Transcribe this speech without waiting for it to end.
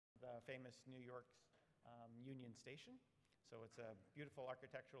famous New York's Union Station. So it's a beautiful,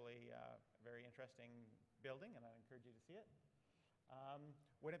 architecturally very interesting building, and I encourage you to see it.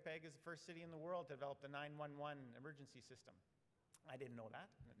 Winnipeg is the first city in the world to develop the 911 emergency system. I didn't know that,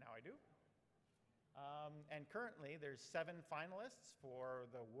 now I do. And currently, there's 7 finalists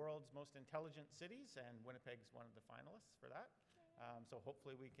for the world's most intelligent cities, and Winnipeg's one of the finalists for that. So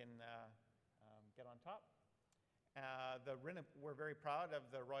hopefully we can get on top. We're very proud of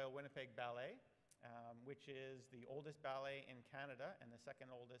the Royal Winnipeg Ballet, which is the oldest ballet in Canada and the second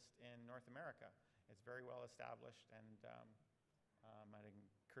oldest in North America. It's very well established, and I'd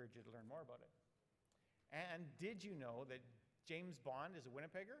encourage you to learn more about it. And did you know that James Bond is a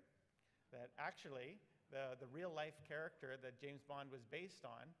Winnipegger? That actually, the real-life character that James Bond was based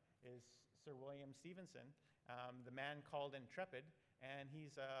on is Sir William Stevenson, the man called Intrepid, and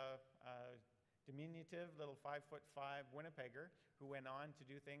he's a diminutive little 5'5" Winnipegger who went on to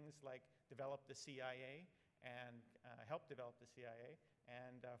do things like develop the CIA and help develop the CIA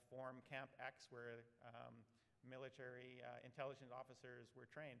and form Camp X, where military intelligence officers were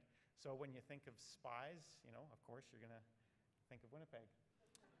trained. So when you think of spies, you know, of course you're going to think of Winnipeg.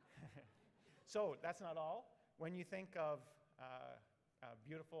 So that's not all. When you think of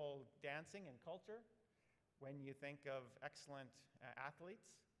beautiful dancing and culture, when you think of excellent athletes,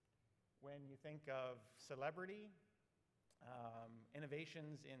 when you think of celebrity,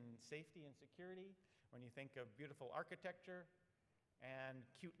 innovations in safety and security, when you think of beautiful architecture and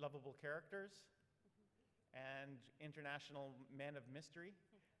cute, lovable characters, and international men of mystery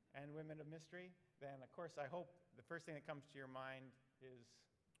and women of mystery, then of course I hope the first thing that comes to your mind is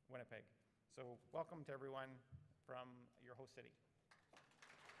Winnipeg. So welcome to everyone from your host city.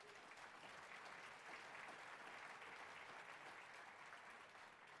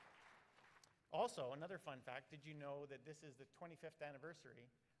 Also, another fun fact, did you know that this is the 25th anniversary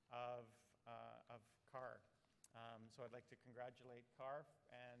of CAHR? So I'd like to congratulate CAHR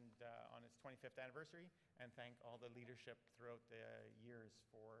on its 25th anniversary and thank all the leadership throughout the years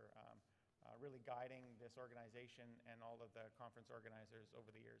for really guiding this organization and all of the conference organizers over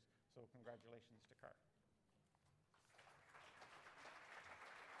the years. So congratulations to CAHR.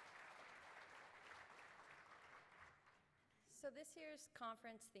 So this year's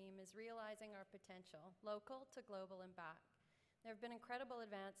conference theme is Realizing Our Potential, Local to Global and Back. There have been incredible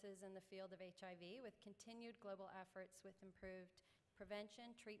advances in the field of HIV with continued global efforts with improved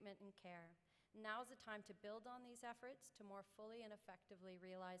prevention, treatment, and care. Now is the time to build on these efforts to more fully and effectively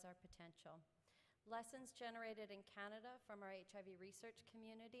realize our potential. Lessons generated in Canada from our HIV research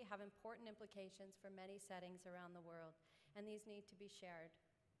community have important implications for many settings around the world, and these need to be shared.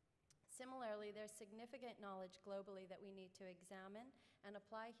 Similarly, there's significant knowledge globally that we need to examine and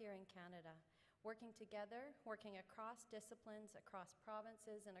apply here in Canada. Working together, working across disciplines, across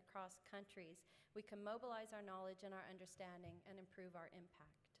provinces, and across countries, we can mobilize our knowledge and our understanding and improve our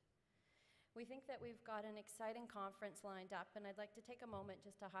impact. We think that we've got an exciting conference lined up, and I'd like to take a moment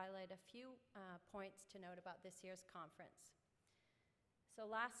just to highlight a few points to note about this year's conference. So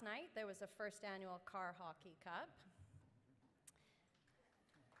last night, there was a first annual CAHR Hockey Cup.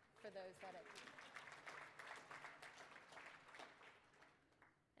 For those that it.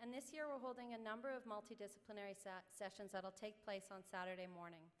 And this year we're holding a number of multidisciplinary sessions that'll take place on Saturday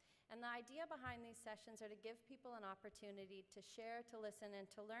morning. And the idea behind these sessions are to give people an opportunity to share, to listen, and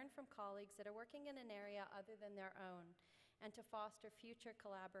to learn from colleagues that are working in an area other than their own, and to foster future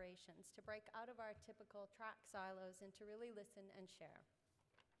collaborations, to break out of our typical track silos and to really listen and share.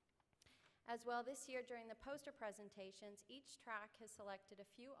 As well, this year during the poster presentations, each track has selected a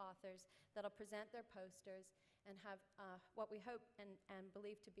few authors that'll present their posters and have what we hope and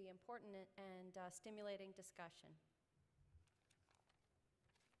believe to be important and stimulating discussion.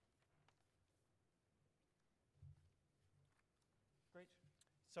 Great.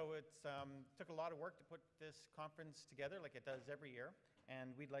 So it took a lot of work to put this conference together like it does every year,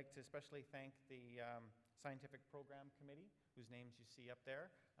 and we'd like to especially thank the Scientific Program Committee, whose names you see up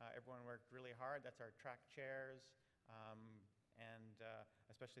there. Everyone worked really hard. That's our track chairs, and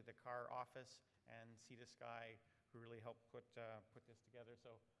especially the CAHR office and Sea to Sky, who really helped put this together.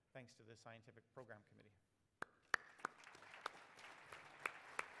 So thanks to the Scientific Program Committee.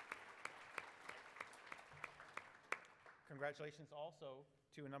 Congratulations also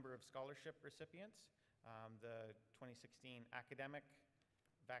to a number of scholarship recipients, the 2016 academic,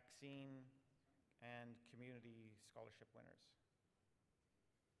 vaccine, and community scholarship winners.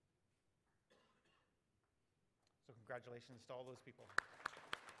 So congratulations to all those people.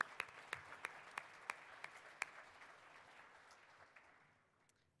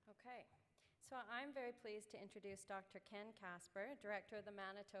 Okay, So I'm very pleased to introduce Dr. Ken Casper, Director of the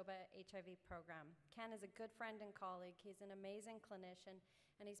Manitoba HIV Program. Ken is a good friend and colleague. He's an amazing clinician,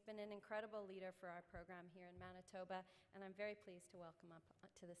 and he's been an incredible leader for our program here in Manitoba, and I'm very pleased to welcome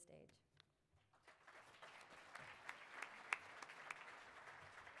up to the stage.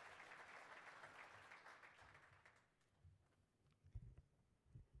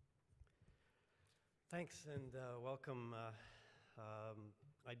 Thanks, and welcome.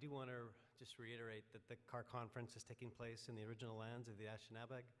 I do want to just reiterate that the CAHR conference is taking place in the original lands of the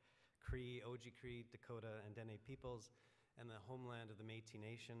Anishinaabe, Cree, Oji-Cree, Dakota, and Dene peoples, and the homeland of the Métis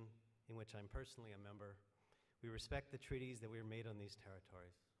Nation, in which I'm personally a member. We respect the treaties that we were made on these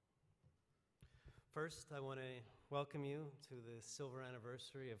territories. First, I want to welcome you to the silver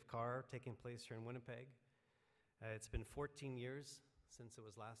anniversary of CAHR taking place here in Winnipeg. It's been 14 years since it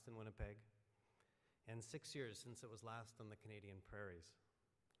was last in Winnipeg, and 6 years since it was last on the Canadian prairies.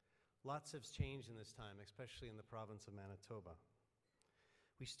 Lots has changed in this time, especially in the province of Manitoba.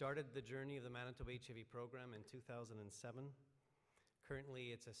 We started the journey of the Manitoba HIV program in 2007. Currently,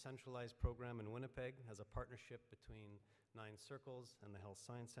 it's a centralized program in Winnipeg as a partnership between 9 Circles and the Health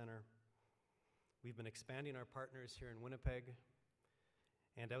Science Center. We've been expanding our partners here in Winnipeg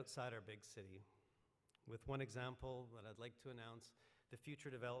and outside our big city. With one example that I'd like to announce, the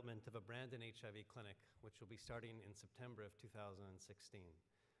future development of a Brandon HIV clinic, which will be starting in September of 2016.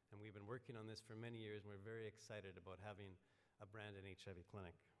 And we've been working on this for many years, and we're very excited about having a Brandon HIV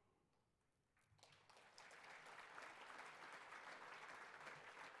clinic.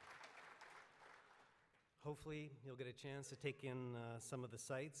 Hopefully, you'll get a chance to take in some of the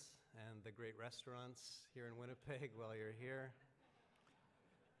sights and the great restaurants here in Winnipeg while you're here.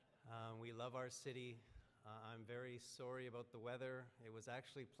 We love our city. I'm very sorry about the weather. It was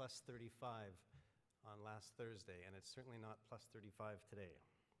actually plus 35 on last Thursday, and it's certainly not plus 35 today.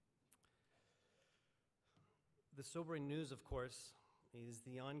 The sobering news, of course, is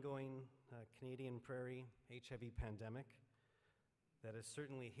the ongoing Canadian Prairie HIV pandemic that has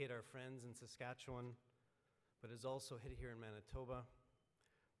certainly hit our friends in Saskatchewan, but has also hit here in Manitoba.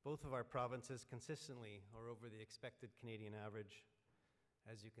 Both of our provinces consistently are over the expected Canadian average,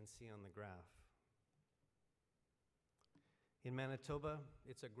 as you can see on the graph. In Manitoba,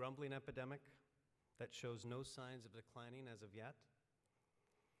 it's a grumbling epidemic that shows no signs of declining as of yet.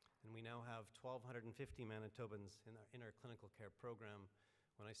 And we now have 1,250 Manitobans in our clinical care program.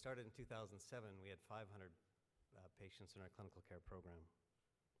 When I started in 2007, we had 500 patients in our clinical care program.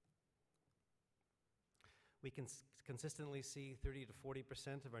 We can consistently see 30 to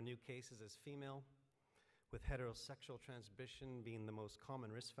 40% of our new cases as female, with heterosexual transmission being the most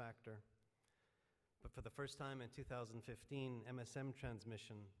common risk factor. But for the first time in 2015, MSM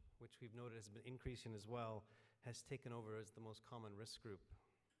transmission, which we've noted has been increasing as well, has taken over as the most common risk group.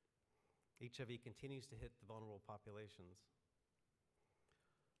 HIV continues to hit the vulnerable populations.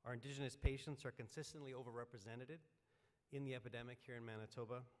 Our Indigenous patients are consistently overrepresented in the epidemic here in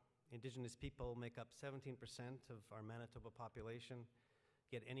Manitoba. Indigenous people make up 17% of our Manitoba population,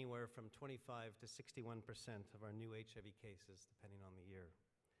 yet anywhere from 25 to 61% of our new HIV cases, depending on the year.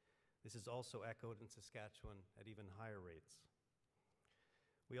 This is also echoed in Saskatchewan at even higher rates.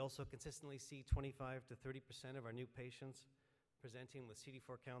 We also consistently see 25 to 30% of our new patients presenting with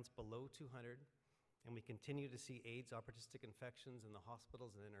CD4 counts below 200, and we continue to see AIDS opportunistic infections in the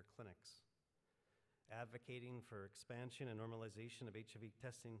hospitals and in our clinics. Advocating for expansion and normalization of HIV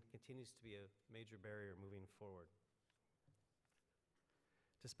testing continues to be a major barrier moving forward.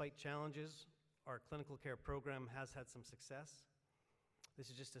 Despite challenges, our clinical care program has had some success. This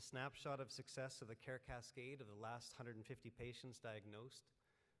is just a snapshot of success of the care cascade of the last 150 patients diagnosed,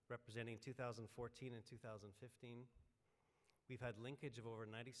 representing 2014 and 2015. We've had linkage of over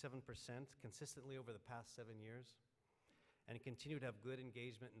 97% consistently over the past 7 years, and continue to have good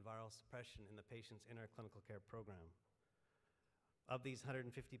engagement and viral suppression in the patients in our clinical care program. Of these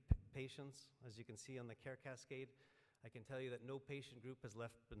 150 patients, as you can see on the care cascade, I can tell you that no patient group has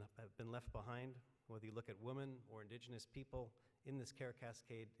been left behind. Whether you look at women or Indigenous people in this care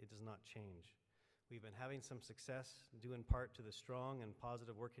cascade, it does not change. We've been having some success due in part to the strong and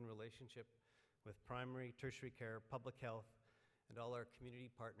positive working relationship with primary, tertiary care, public health, and all our community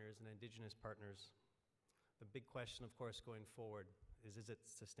partners and Indigenous partners. The big question, of course, going forward is it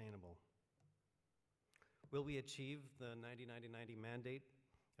sustainable? Will we achieve the 90-90-90 mandate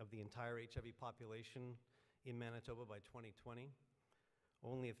of the entire HIV population in Manitoba by 2020?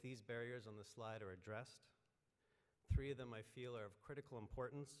 Only if these barriers on the slide are addressed. 3 of them I feel are of critical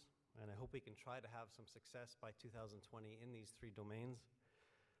importance, and I hope we can try to have some success by 2020 in these 3 domains.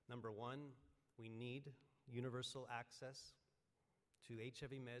 Number 1, we need universal access to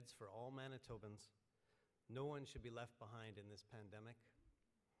HIV meds for all Manitobans. No one should be left behind in this pandemic.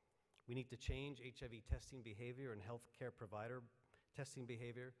 We need to change HIV testing behavior and healthcare provider testing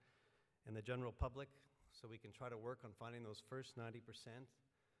behavior and the general public so we can try to work on finding those first 90%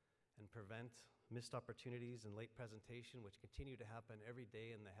 and prevent missed opportunities and late presentation, which continue to happen every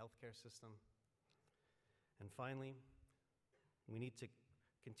day in the healthcare system. And finally, we need to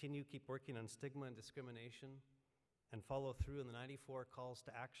keep working on stigma and discrimination and follow through on the 94 calls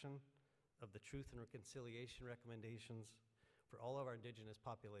to action of the Truth and Reconciliation recommendations for all of our Indigenous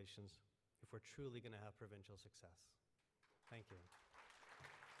populations if we're truly going to have provincial success. Thank you.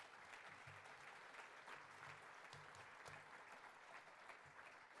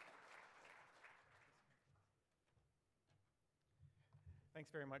 Thanks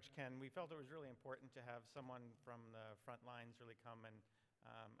very much, Ken. We felt it was really important to have someone from the front lines really come and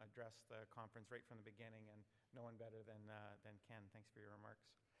address the conference right from the beginning, and no one better than Ken. Thanks for your remarks.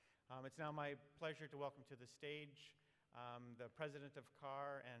 It's now my pleasure to welcome to the stage the president of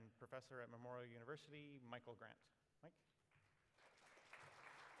CAHR and professor at Memorial University, Michael Grant. Mike?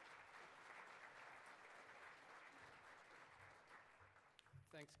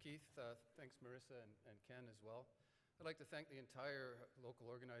 Thanks, Keith. Thanks, Marissa and Ken as well. I'd like to thank the entire local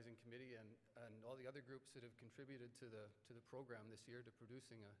organizing committee and all the other groups that have contributed to the program this year, to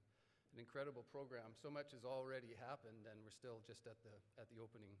producing an incredible program. So much has already happened, and we're still just at the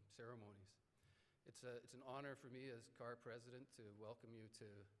opening ceremonies. It's an honor for me as CAHR president to welcome you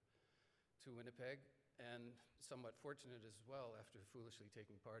to Winnipeg, and somewhat fortunate as well after foolishly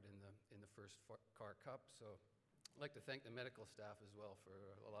taking part in the first CAHR Cup. So I'd like to thank the medical staff as well for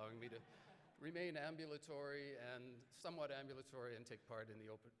allowing me to remain ambulatory and somewhat ambulatory and take part in the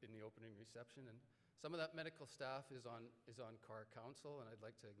opening reception. And some of that medical staff is on CAHR Council, and I'd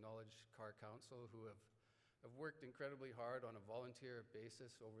like to acknowledge CAHR Council, who have worked incredibly hard on a volunteer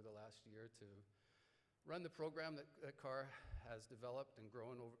basis over the last year to run the program that CAHR has developed and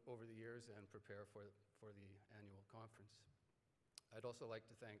grown over the years and prepare for the annual conference. I'd also like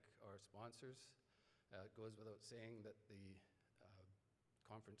to thank our sponsors. It goes without saying that the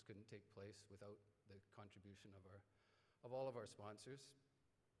conference couldn't take place without the contribution of all of our sponsors.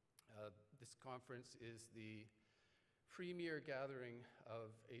 This conference is the premier gathering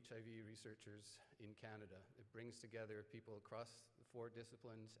of HIV researchers in Canada. It brings together people across the 4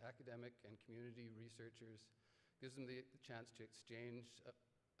 disciplines, academic and community researchers, gives them the chance to exchange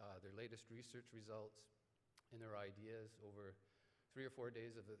their latest research results and their ideas over 3 or 4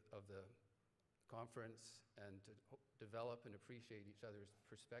 days of the conference, and to develop and appreciate each other's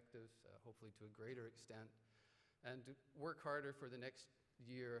perspectives, hopefully to a greater extent, and to work harder for the next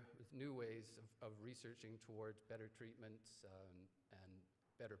year with new ways of researching towards better treatments and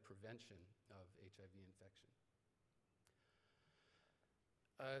better prevention of HIV infection.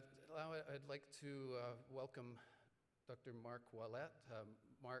 I'd like to welcome Dr. Mark Ouellette.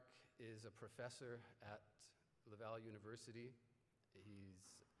 Mark is a professor at Laval University.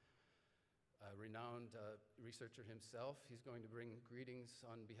 He's a renowned researcher himself. He's going to bring greetings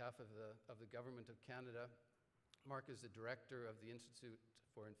on behalf of the Government of Canada. Mark is the director of the Institute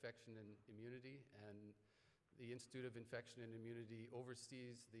for Infection and Immunity, and the Institute of Infection and Immunity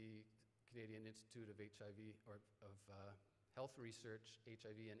oversees the Canadian Institute of HIV, or of Health Research,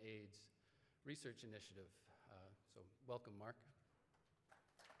 HIV and AIDS Research Initiative. So welcome, Mark.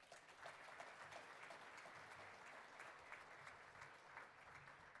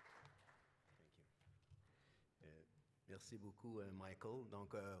 Merci beaucoup, Michael.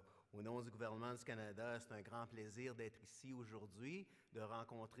 Donc, au nom du gouvernement du Canada, c'est un grand plaisir d'être ici aujourd'hui, de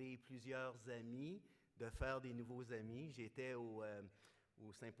rencontrer plusieurs amis, de faire des nouveaux amis. J'étais au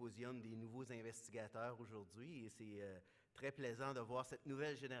symposium des nouveaux investigateurs aujourd'hui, et c'est très plaisant de voir cette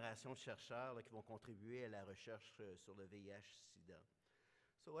nouvelle génération de chercheurs là, qui vont contribuer à la recherche sur le VIH-Sida.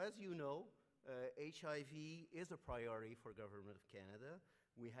 So, as you know, HIV is a priority for Government of Canada.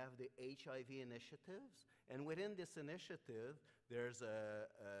 We have the HIV initiatives, and within this initiative, there's a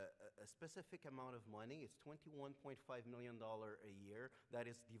specific amount of money. It's $21.5 million a year that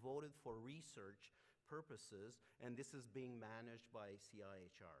is devoted for research purposes, and this is being managed by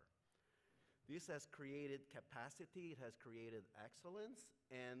CAHR. This has created capacity, it has created excellence,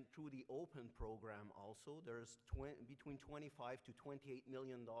 and through the OPEN program also, there's between $25 to $28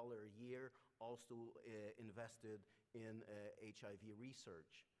 million a year also invested in HIV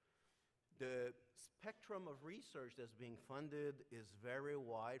research. The spectrum of research that's being funded is very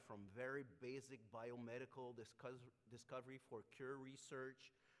wide, from very basic biomedical discovery for cure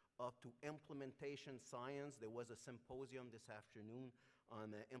research up to implementation science. There was a symposium this afternoon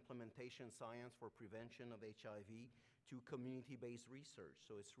on implementation science for prevention of HIV, to community-based research.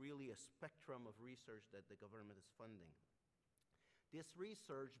 So it's really a spectrum of research that the government is funding. This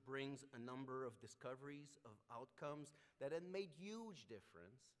research brings a number of discoveries, of outcomes that have made huge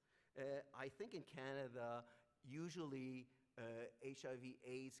difference. I think in Canada, usually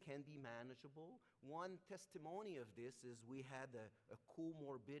HIV/AIDS can be manageable. One testimony of this is we had a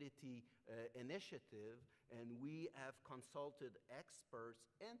comorbidity initiative, and we have consulted experts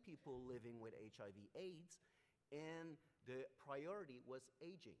and people living with HIV/AIDS, and the priority was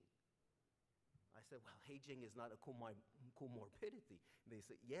aging. I said, well, aging is not a comorbidity. They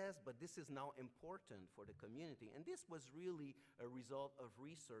said, yes, but this is now important for the community. And this was really a result of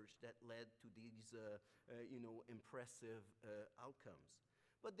research that led to these impressive outcomes.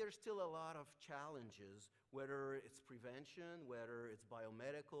 But there's still a lot of challenges, whether it's prevention, whether it's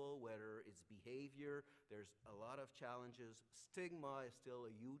biomedical, whether it's behavior. There's a lot of challenges. Stigma is still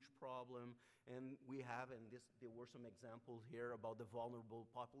a huge problem. And we have, there were some examples here about the vulnerable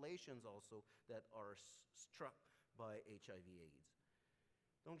populations also that are struck by HIV/AIDS.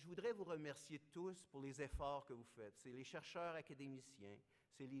 Donc, je voudrais vous remercier tous pour les efforts que vous faites. C'est les chercheurs académiciens,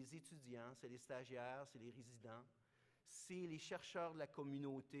 c'est les étudiants, c'est les stagiaires, c'est les résidents, c'est les chercheurs de la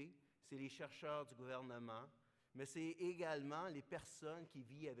communauté, c'est les chercheurs du gouvernement, mais c'est également les personnes qui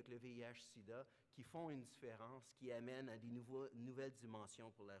vivent avec le VIH/SIDA qui font une différence, qui amènent à des nouvelles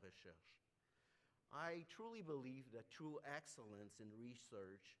dimensions pour la recherche. I truly believe that through excellence in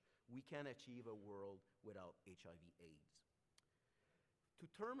research, we can achieve a world without HIV/AIDS. To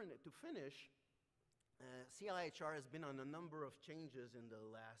finish, CIHR has been on a number of changes in the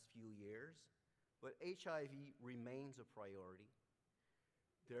last few years, but HIV remains a priority.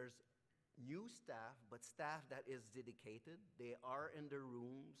 There's new staff, but staff that is dedicated. They are in the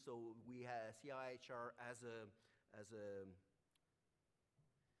room, so we have CIHR as a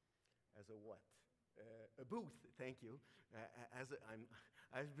what? A booth, thank you.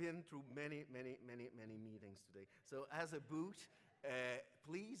 I've been through many meetings today. So as a booth,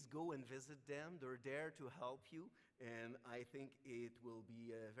 please go and visit them. They're there to help you, and I think it will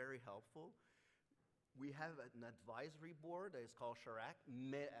be very helpful. We have an advisory board that is called CAHR.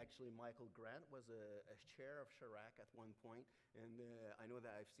 Actually, Michael Grant was a chair of CAHR at one point, and I know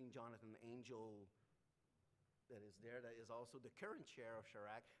that I've seen Jonathan Angel that is there, that is also the current chair of CAHR,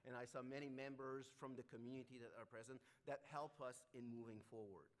 and I saw many members from the community that are present that help us in moving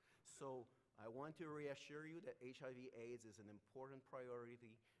forward. So I want to reassure you that HIV/AIDS is an important priority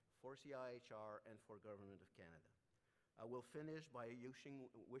for CIHR and for Government of Canada. I will finish by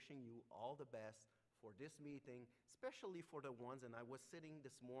wishing you all the best for this meeting, especially for the ones, and I was sitting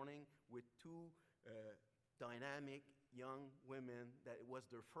this morning with two dynamic young women that it was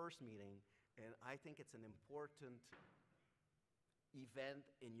their first meeting, and I think it's an important event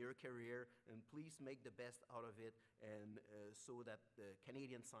in your career, and please make the best out of it, and so that the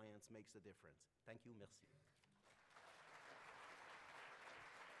Canadian science makes a difference. Thank you, merci.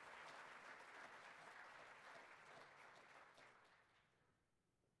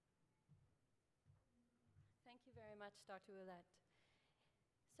 Thank you very much, Dr. Ouellette.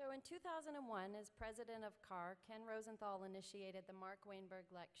 So in 2001, as president of CAHR, Ken Rosenthal initiated the Mark Wainberg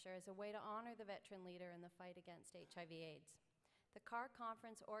Lecture as a way to honor the veteran leader in the fight against HIV/AIDS. The CAHR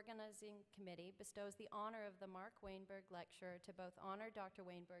Conference Organizing Committee bestows the honor of the Mark Wainberg Lecture to both honor Dr.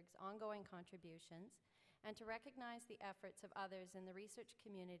 Wainberg's ongoing contributions and to recognize the efforts of others in the research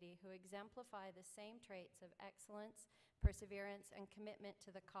community who exemplify the same traits of excellence, perseverance, and commitment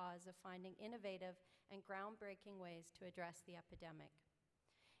to the cause of finding innovative and groundbreaking ways to address the epidemic.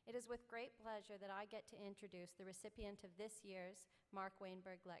 It is with great pleasure that I get to introduce the recipient of this year's Mark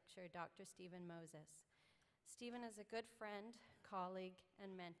Wainberg Lecture, Dr. Stephen Moses. Stephen is a good friend, colleague,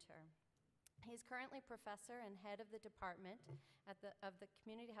 and mentor. He is currently professor and head of the Department of the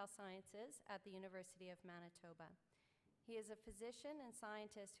Community Health Sciences at the University of Manitoba. He is a physician and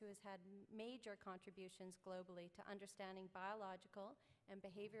scientist who has had major contributions globally to understanding biological and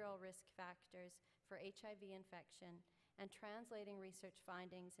behavioral risk factors for HIV infection and translating research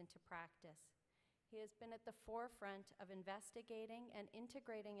findings into practice. He has been at the forefront of investigating and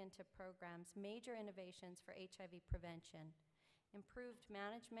integrating into programs major innovations for HIV prevention, improved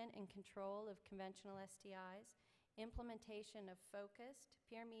management and control of conventional STIs, implementation of focused,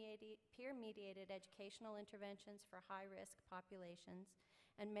 peer-mediated educational interventions for high-risk populations,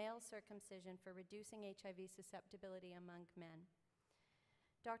 and male circumcision for reducing HIV susceptibility among men.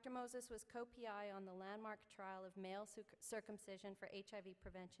 Dr. Moses was co-PI on the landmark trial of male circumcision for HIV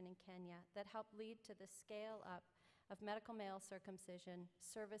prevention in Kenya that helped lead to the scale-up of medical male circumcision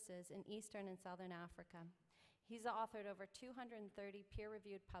services in Eastern and Southern Africa. He's authored over 230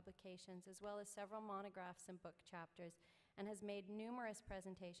 peer-reviewed publications, as well as several monographs and book chapters, and has made numerous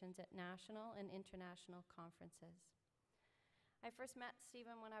presentations at national and international conferences. I first met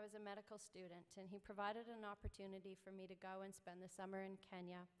Stephen when I was a medical student, and he provided an opportunity for me to go and spend the summer in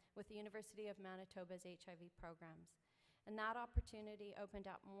Kenya with the University of Manitoba's HIV programs. And that opportunity opened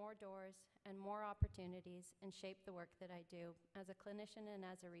up more doors and more opportunities and shaped the work that I do as a clinician and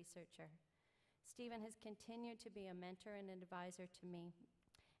as a researcher. Stephen has continued to be a mentor and an advisor to me,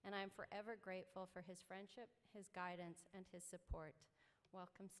 and I am forever grateful for his friendship, his guidance, and his support.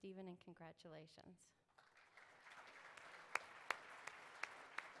 Welcome, Stephen, and congratulations.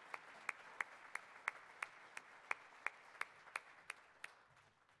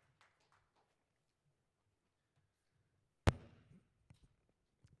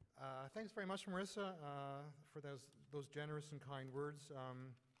 Thanks very much, Marissa, for those generous and kind words.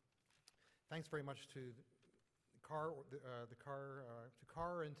 Thanks very much to CAHR, to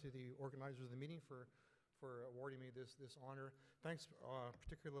CAHR and to the organizers of the meeting for awarding me this honor. Thanks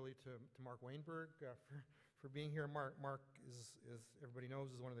particularly to Mark Wainberg for being here. Mark is, as everybody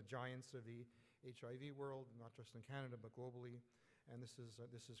knows, is one of the giants of the HIV world, not just in Canada but globally. And this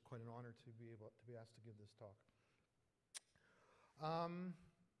is quite an honor to be asked to give this talk.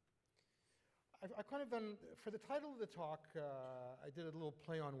 I've kind of done, for the title of the talk, I did a little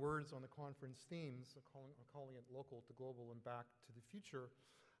play on words on the conference themes, calling it local to global and back to the future.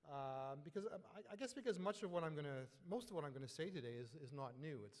 Because I guess because most of what I'm going to say today is not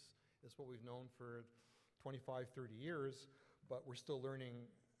new. It's what we've known for 25, 30 years, but we're still learning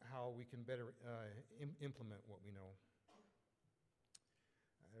how we can better implement what we know.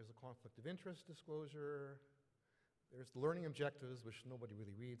 There's a conflict of interest disclosure. There's the learning objectives, which nobody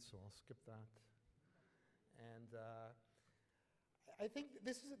really reads, so I'll skip that. And I think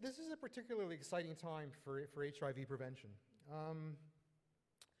this is a particularly exciting time for HIV prevention.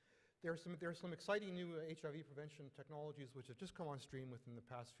 There are some exciting new HIV prevention technologies which have just come on stream within the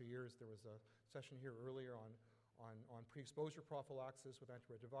past few years. There was a session here earlier on pre-exposure prophylaxis with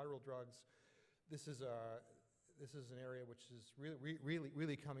antiretroviral drugs. This is an area which is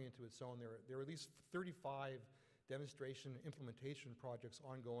really coming into its own. There are at least 35 demonstration implementation projects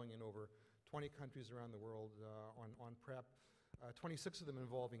ongoing in over 20 countries around the world on PrEP, 26 of them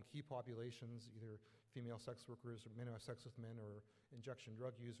involving key populations, either female sex workers or men who have sex with men or injection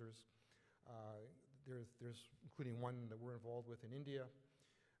drug users. There's including one that we're involved with in India.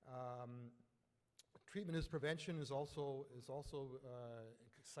 Treatment as prevention is also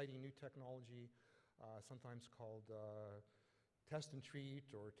exciting new technology, sometimes called test and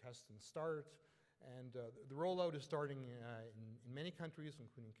treat or test and start. And the rollout is starting in many countries,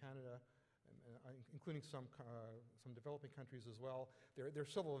 including Canada, including some developing countries as well. There are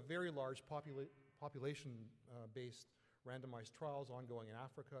several very large population-based randomized trials ongoing in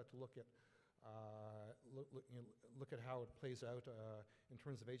Africa to look at how it plays out in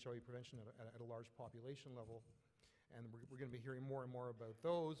terms of HIV prevention at a large population level. And we're going to be hearing more and more about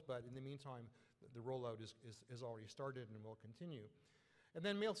those, but in the meantime, the rollout is already started and will continue. And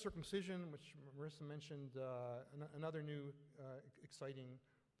then male circumcision, which Marissa mentioned, another new exciting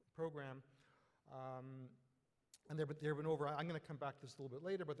program. And there have been over, I'm going to come back to this a little bit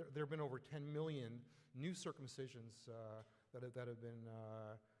later, but there have been over 10 million new circumcisions that have been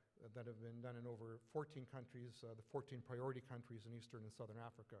done in over 14 countries, the 14 priority countries in Eastern and Southern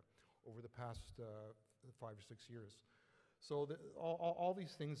Africa over the past 5 or 6 years. So all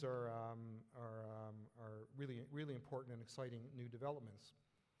these things are really important and exciting new developments.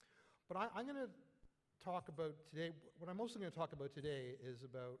 But I'm going to talk about today, what I'm mostly going to talk about today is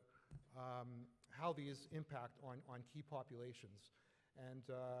about how these impact on key populations. And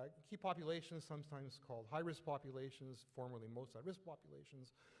key populations, sometimes called high-risk populations, formerly most at-risk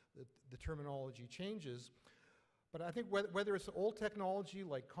populations, the terminology changes. But I think whether it's old technology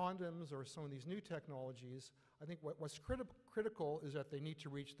like condoms or some of these new technologies, I think what's critical is that they need to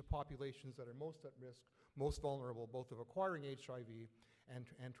reach the populations that are most at risk, most vulnerable, both of acquiring HIV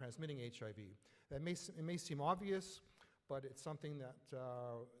and transmitting HIV. It may seem obvious, but it's something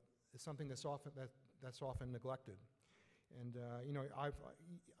that's often neglected. And you know,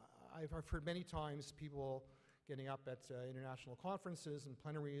 I've heard many times people getting up at international conferences and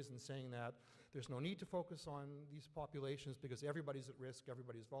plenaries and saying that there's no need to focus on these populations because everybody's at risk,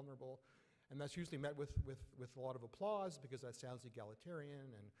 everybody's vulnerable. And that's usually met with a lot of applause because that sounds egalitarian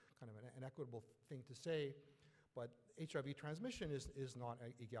and kind of an equitable thing to say. But HIV transmission is not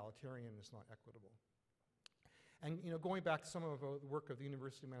egalitarian, it's not equitable. And you know, going back to some of the work of the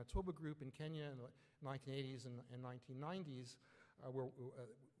University of Manitoba group in Kenya in the 1980s and 1990s,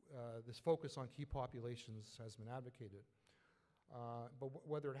 this focus on key populations has been advocated. But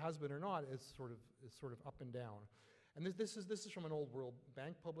whether it has been or not, it's sort of up and down. And this is from an old World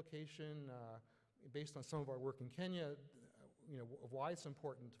Bank publication based on some of our work in Kenya, of why it's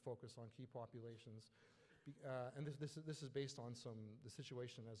important to focus on key populations. And this is based on the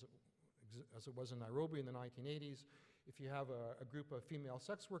situation as it was in Nairobi in the 1980s. If you have a group of female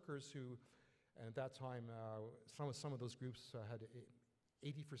sex workers who, and at that time, some of those groups had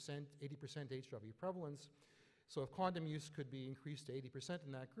 80% HIV prevalence. So if condom use could be increased to 80%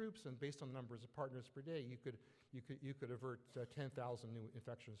 in that group, and based on the numbers of partners per day, you could avert 10,000 new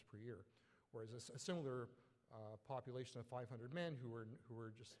infections per year. Whereas a similar population of 500 men who were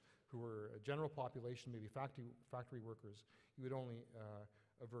a general population, maybe factory workers, you would only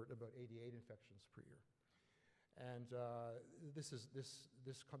avert about 88 infections per year. And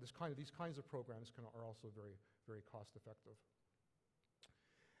these kinds of programs are also very, very cost effective.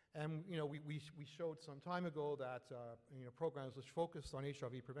 And we showed some time ago that programs which focused on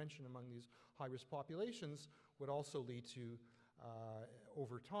HIV prevention among these high-risk populations would also lead to,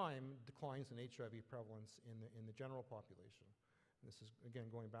 over time, declines in HIV prevalence in the general population. And this is, again,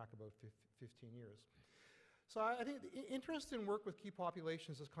 going back about 15 years. So I think the interest in work with key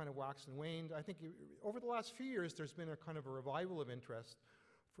populations has kind of waxed and waned. I think over the last few years, there's been a kind of a revival of interest.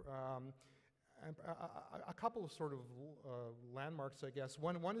 A couple of sort of landmarks, I guess.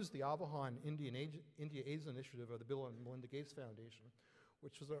 One is the Avahan India AIDS Initiative of the Bill and Melinda Gates Foundation,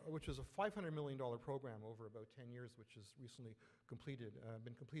 which was a $500 million program over about 10 years, which has recently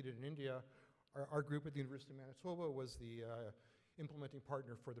been completed in India. Our group at the University of Manitoba was the implementing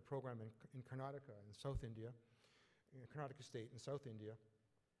partner for the program in Karnataka in South India, Karnataka State in South India.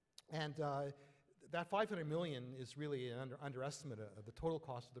 And that $500 million is really an underestimate of the total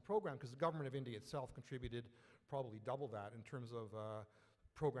cost of the program, because the government of India itself contributed probably double that in terms of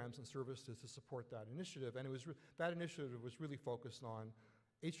programs and services to support that initiative. And that initiative was really focused on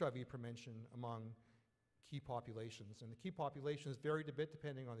HIV prevention among key populations. And the key populations varied a bit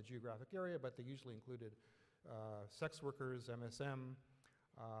depending on the geographic area, but they usually included sex workers, MSM,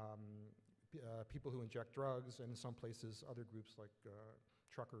 people who inject drugs, and in some places other groups like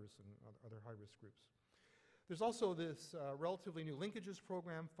truckers and other high-risk groups. There's also this relatively new linkages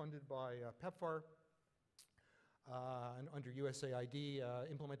program funded by PEPFAR and under USAID,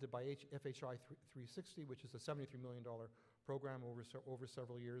 implemented by CAHR2016, which is a $73 million program over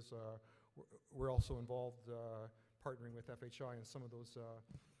several years. We're also involved partnering with FHI in some of those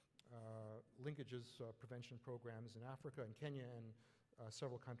linkages prevention programs in Africa and Kenya and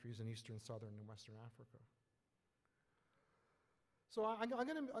several countries in Eastern, Southern, and Western Africa. So I'm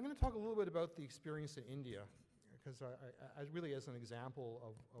going to talk a little bit about the experience in India, because I really as an example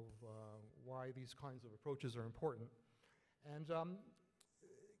of why these kinds of approaches are important. And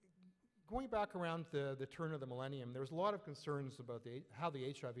going back around the turn of the millennium, there was a lot of concerns about how the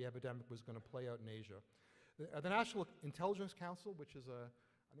HIV epidemic was going to play out in Asia. The National Intelligence Council, which is I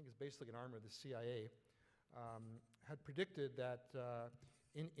think it's basically an arm of the CIA, had predicted that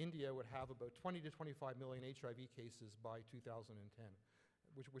in India would have about 20 to 25 million HIV cases by 2010,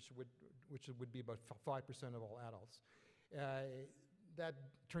 which would be about 5% of all adults. That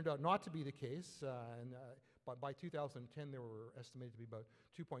turned out not to be the case, but by 2010 there were estimated to be about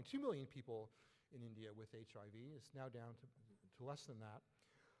 2.2 million people in India with HIV. It's now down to less than that.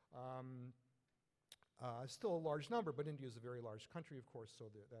 Still a large number, but India is a very large country, of course, so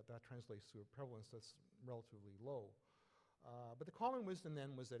that translates to a prevalence that's relatively low. But the common wisdom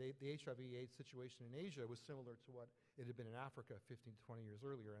then was that the HIV/AIDS situation in Asia was similar to what it had been in Africa 15 to 20 years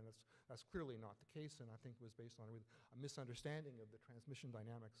earlier, and that's clearly not the case, and I think was based on a misunderstanding of the transmission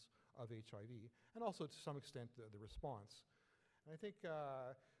dynamics of HIV, and also to some extent the response. And I think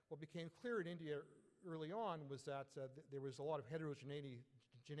what became clear in India early on was that there was a lot of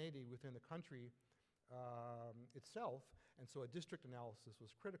heterogeneity within the country itself, and so a district analysis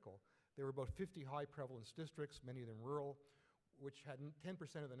was critical. There were about 50 high prevalence districts, many of them rural, which had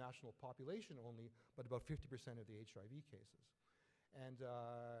 10% of the national population only, but about 50% of the HIV cases. And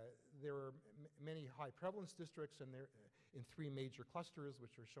there were many high prevalence districts in 3 major clusters,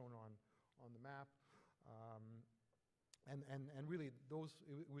 which are shown on the map. And really,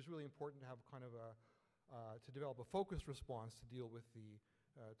 it was really important to have kind of to develop a focused response to deal with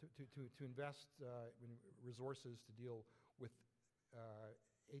to invest in resources to deal with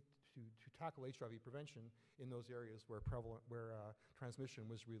to tackle HIV prevention in those areas where transmission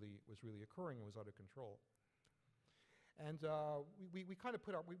was really occurring and was out of control. And we kind of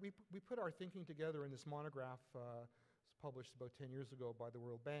put our thinking together in this monograph published about 10 years ago by the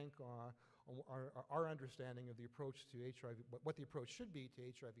World Bank our understanding of the approach to HIV, what the approach should be to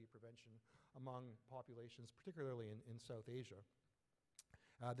HIV prevention among populations, particularly in South Asia.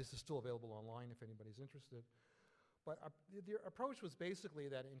 This is still available online if anybody's interested. But the approach was basically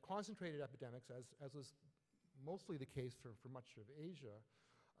that in concentrated epidemics, as was mostly the case for much of Asia,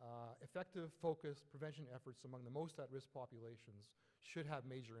 effective, focused prevention efforts among the most at-risk populations should have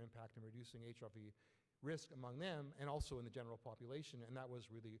major impact in reducing HIV risk among them and also in the general population, and that was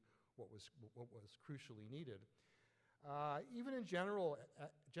really what was crucially needed. Even in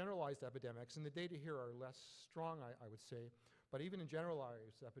generalized epidemics, and the data here are less strong, I would say, but even in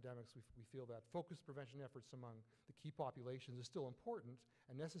generalized epidemics, we feel that focused prevention efforts among the key populations is still important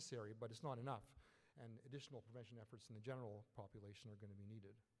and necessary, but it's not enough, and additional prevention efforts in the general population are going to be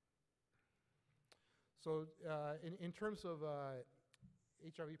needed. So in terms of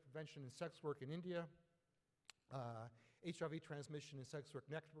HIV prevention and sex work in India, HIV transmission in sex work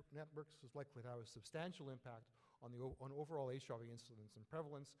networks is likely to have a substantial impact on overall HIV incidence and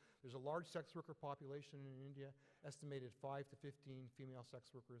prevalence. There's a large sex worker population in India, estimated 5 to 15 female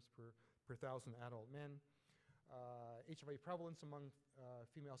sex workers per 1,000 adult men. HIV prevalence among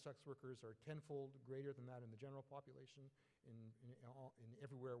female sex workers are tenfold greater than that in the general population in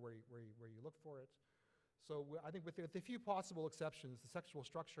everywhere where you look for it. So I think with the few possible exceptions, the sexual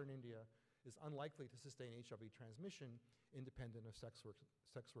structure in India is unlikely to sustain HIV transmission independent of sex work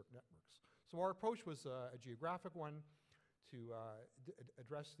networks. So our approach was a geographic one to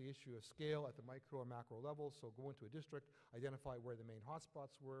address the issue of scale at the micro and macro level. So go into a district, identify where the main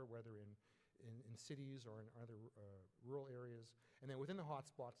hotspots were, whether in cities or in other rural areas, and then within the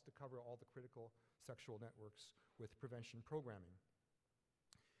hotspots to cover all the critical sexual networks with prevention programming.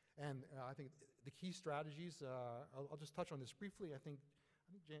 And I think the key strategies, I'll just touch on this briefly. I think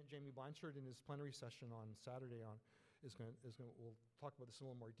Jamie Blanchard in his plenary session on Saturday we'll talk about this in a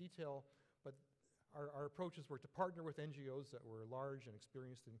little more detail, but our approaches were to partner with NGOs that were large and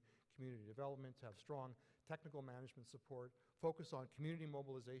experienced in community development, to have strong technical management support, focus on community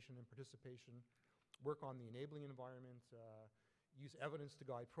mobilization and participation, work on the enabling environment, use evidence to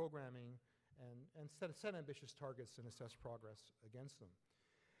guide programming, and set ambitious targets and assess progress against them.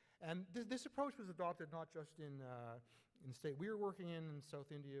 And this approach was adopted not just in the state we were working in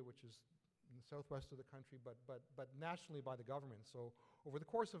South India, which is in the southwest of the country, but nationally by the government. So over the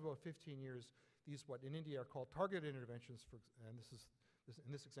course of about 15 years, these what in India are called targeted interventions, and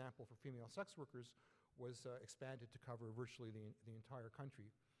in this example for female sex workers, was expanded to cover virtually the entire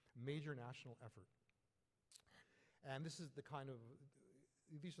country. Major national effort. And these are the kind of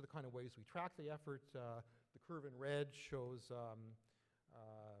ways we track the effort. The curve in red shows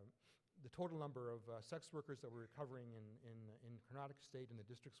the total number of sex workers that we're covering in Karnataka State in the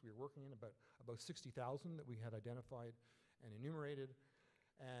districts we were working in, about 60,000 that we had identified and enumerated.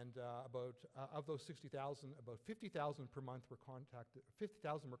 And of those 60,000, about 50,000 per month were contacted.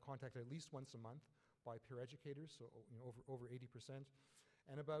 50,000 were contacted at least once a month by peer educators, so over 80%.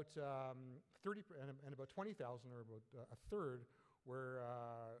 And about 20,000, or about a third, were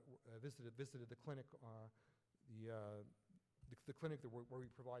visited the clinic, the clinic where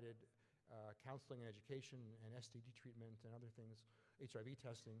we provided counseling and education and STD treatment and other things, HIV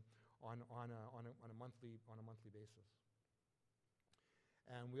testing on a monthly basis.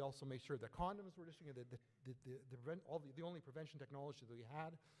 And we also made sure that condoms were distributed. The only prevention technology that we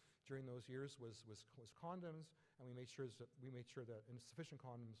had during those years was condoms, and we made sure that sufficient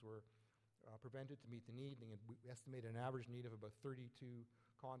condoms were prevented to meet the need. And we estimated an average need of about 32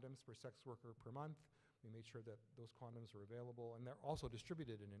 condoms per sex worker per month. We made sure that those condoms were available, and they're also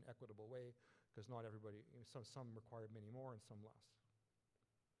distributed in an equitable way, because not everybody, some required many more and some less.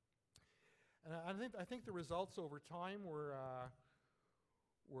 And I think the results over time were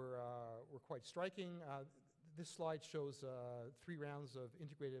quite striking. This slide shows 3 rounds of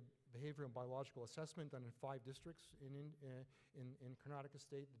integrated behavioral and biological assessment done in 5 districts in Karnataka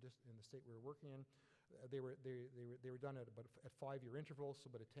State, in the state we were working in. They were done at 5-year intervals, so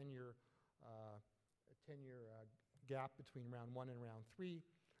about a 10-year gap between round 1 and round 3.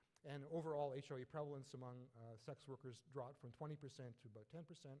 And overall HIV prevalence among sex workers dropped from 20% to about 10%,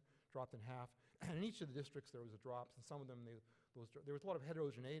 dropped in half. And in each of the districts there was a drop, and some of them, there was a lot of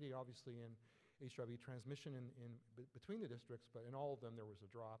heterogeneity obviously in HIV transmission between the districts, but in all of them there was a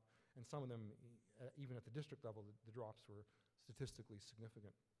drop, and some of them, even at the district level, the drops were statistically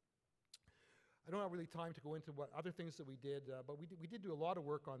significant. I don't have really time to go into what other things that we did, but we did do a lot of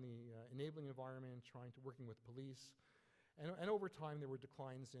work on the enabling environment, working with police, and over time there were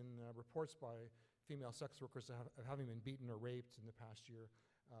declines in reports by female sex workers of having been beaten or raped in the past year.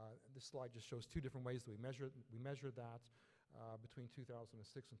 This slide just shows 2 different ways that we measured that. between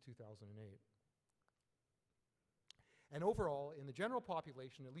 2006 and 2008. And overall, in the general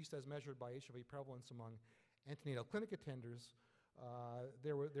population, at least as measured by HIV prevalence among antenatal clinic attenders,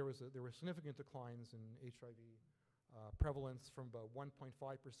 there were significant declines in HIV prevalence from about 1.5%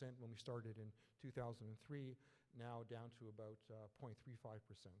 when we started in 2003, now down to about 0.35%.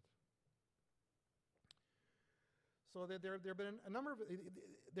 So there have been a number of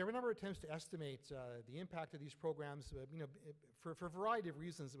attempts to estimate the impact of these programs. For a variety of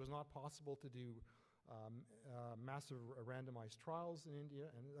reasons, it was not possible to do massive randomized trials in India,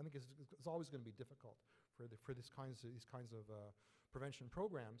 and I think it's always going to be difficult for these kinds of prevention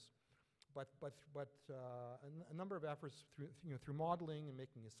programs. But a number of efforts through modeling and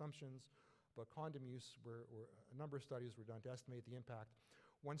making assumptions about condom use, a number of studies were done to estimate the impact.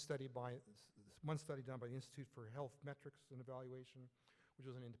 One study done by the Institute for Health Metrics and Evaluation, which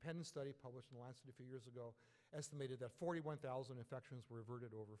was an independent study published in The Lancet a few years ago, estimated that 41,000 infections were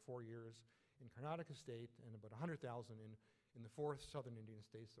averted over 4 years in Karnataka state and about 100,000 in the 4 southern Indian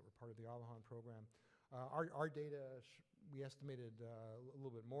states that were part of the Avahan program. Our data, we estimated a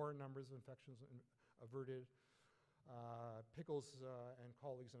little bit more numbers of infections averted. Pickles and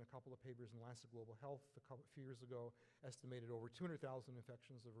colleagues in a couple of papers in Lancet Global Health a few years ago estimated over 200,000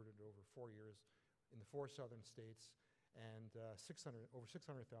 infections averted over 4 years in the 4 southern states, and over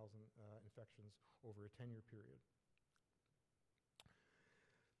 600,000 infections over a 10-year period.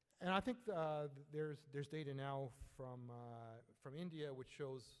 And I think there's data now from India which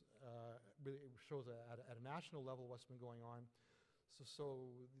shows at a national level what's been going on. So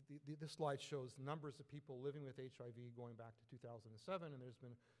this slide shows numbers of people living with HIV going back to 2007, and there's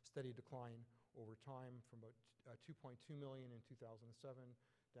been a steady decline over time from about 2.2 million in 2007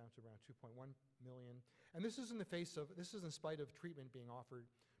 down to around 2.1 million. And this is in spite of treatment being offered,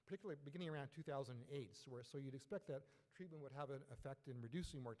 particularly beginning around 2008, so you'd expect that treatment would have an effect in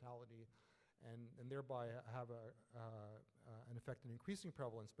reducing mortality and thereby have an effect in increasing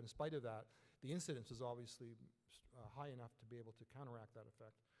prevalence. But in spite of that, the incidence is obviously high enough to be able to counteract that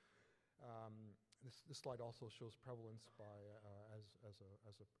effect. This slide also shows prevalence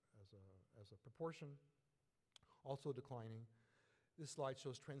as a proportion, also declining. This slide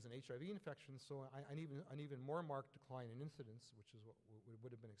shows trends in HIV infections, so an even more marked decline in incidence, which is what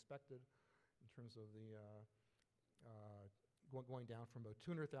would have been expected in terms of the going down from about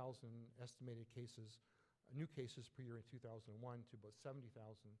 200,000 estimated cases, new cases per year in 2001 to about 70,000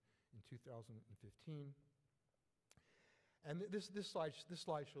 in 2015. And this slide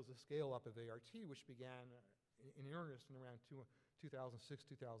shows a scale up of ART, which began in earnest in around 2006,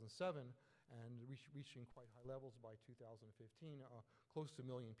 2007, and reaching quite high levels by 2015. Close to 1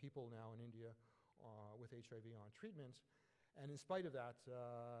 million people now in India with HIV on treatment. And in spite of that,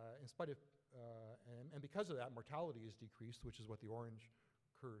 and because of that, mortality is decreased, which is what the orange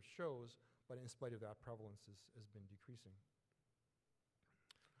curve shows, but in spite of that, prevalence has been decreasing.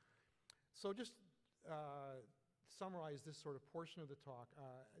 So just summarize this sort of portion of the talk.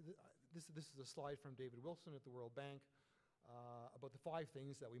 This is a slide from David Wilson at the World Bank about the 5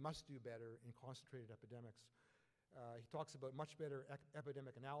 things that we must do better in concentrated epidemics. He talks about much better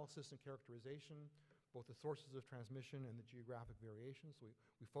epidemic analysis and characterization, both the sources of transmission and the geographic variations. So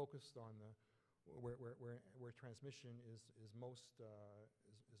we focused on where transmission is most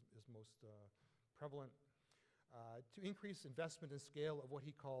prevalent. To increase investment and scale of what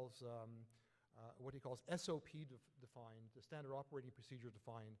he calls SOP defined, the standard operating procedure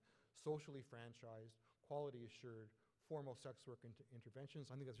defined, socially franchised, quality assured, formal sex work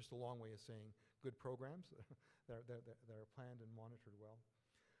interventions. I think that's just a long way of saying good programs that are planned and monitored well.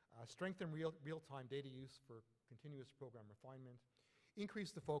 Strengthen real-time data use for continuous program refinement.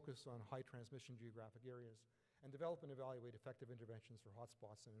 Increase the focus on high transmission geographic areas, and develop and evaluate effective interventions for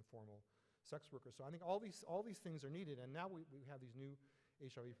hotspots and informal sex workers. So I think all these things are needed, and now we have these new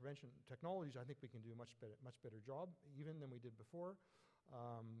HIV prevention technologies. I think we can do a much better job even than we did before,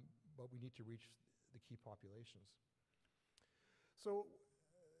 but we need to reach the key populations. So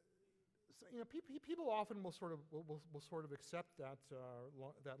people often will sort of accept that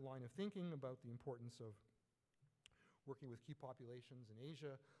line of thinking about the importance of working with key populations in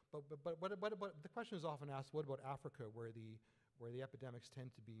Asia, but the question is often asked: what about Africa, where the epidemics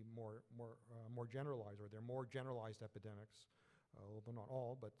tend to be more generalized, or they're more generalized epidemics, although not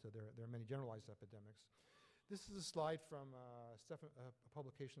all, but there are many generalized epidemics. This is a slide from a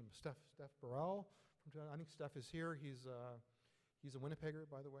publication of Steph Burrell. I think Steph is here. He's a Winnipegger,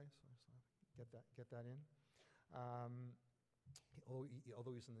 by the way, so get that in.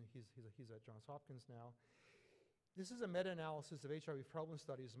 Although he's at Johns Hopkins now. This is a meta-analysis of HIV prevalence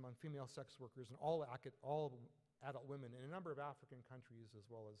studies among female sex workers in all adult women in a number of African countries as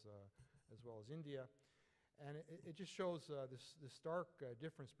well as India. And it just shows this stark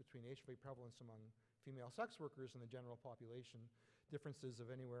difference between HIV prevalence among female sex workers and the general population, differences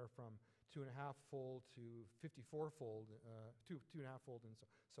of anywhere from 2.5-fold to 54-fold, 2.5-fold in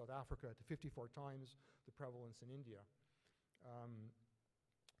South Africa to 54 times the prevalence in India.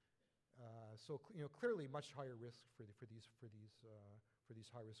 So clearly much higher risk for these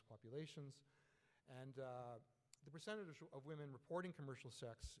high-risk populations. And the percentage of women reporting commercial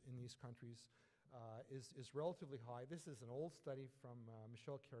sex in these countries is relatively high. This is an old study from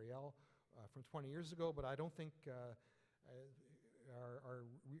Michelle Carriel from 20 years ago, but I don't think our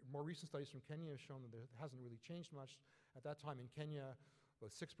more recent studies from Kenya have shown that it hasn't really changed much. At that time in Kenya,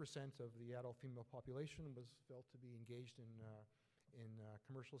 about 6% of the adult female population was felt to be engaged in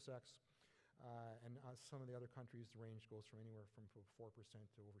commercial sex. And some of the other countries, the range goes from anywhere from 4%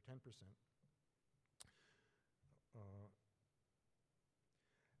 to over 10%.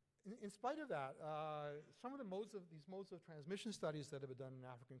 In spite of that, some of these modes of transmission studies that have been done in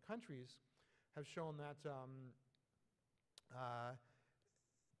African countries have shown that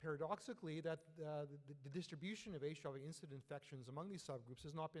paradoxically that the distribution of HIV incident infections among these subgroups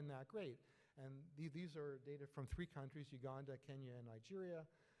has not been that great. And these are data from 3 countries, Uganda, Kenya, and Nigeria.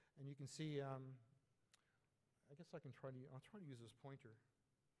 And you can see, I guess I'll try to use this pointer.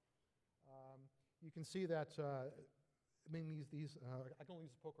 You can see that, I mean, I can only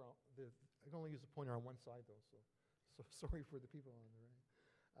use I can only use the pointer on one side though, so sorry for the people on the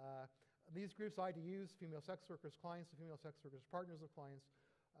right. These groups, IDUs, female sex workers, clients, and female sex workers, partners of clients,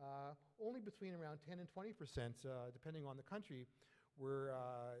 only between around 10 and 20%, depending on the country, were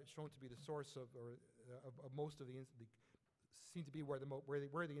shown to be the source of most of the seem to be where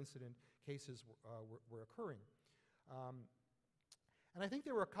the incident cases were occurring. And I think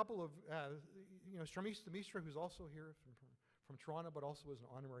there were a couple of, Sharmista Mishra, who's also here from Toronto, but also was an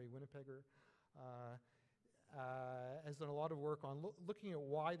honorary Winnipegger, has done a lot of work on looking at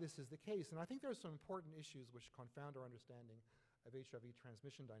why this is the case. And I think there are some important issues which confound our understanding of HIV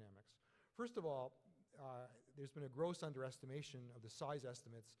transmission dynamics. First of all, there's been a gross underestimation of the size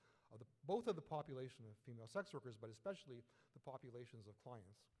estimates of both of the population of female sex workers, but especially the populations of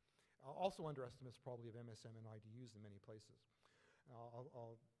clients. Also underestimates probably of MSM and IDUs in many places.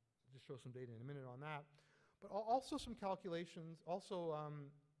 I'll just show some data in a minute on that. But also some calculations,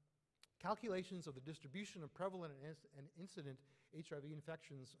 calculations of the distribution of prevalent and incident HIV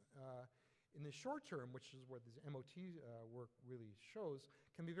infections in the short term, which is where this MOT work really shows,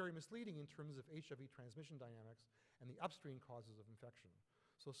 can be very misleading in terms of HIV transmission dynamics and the upstream causes of infection.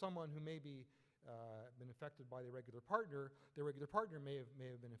 So someone who may be been affected by their regular partner may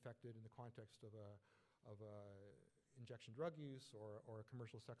have been affected in the context of injection drug use or a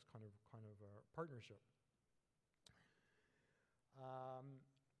commercial sex kind of partnership.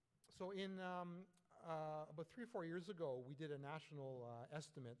 So in about 3 or 4 years ago, we did a national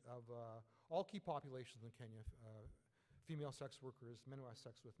estimate of all key populations in Kenya, female sex workers, men who have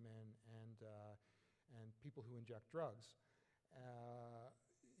sex with men, and people who inject drugs.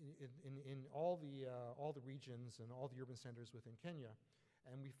 In all the regions and all the urban centers within Kenya.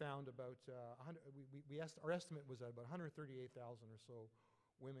 And we found about, our estimate was that about 138,000 or so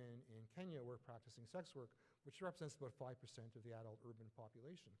women in Kenya were practicing sex work, which represents about 5% of the adult urban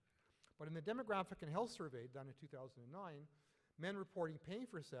population. But in the Demographic and Health Survey done in 2009, men reporting paying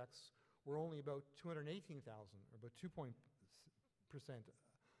for sex were only about 218,000, or about 2%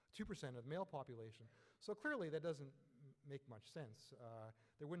 of the male population. So clearly that doesn't make much sense.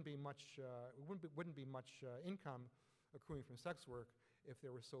 There wouldn't be much, income accruing from sex work if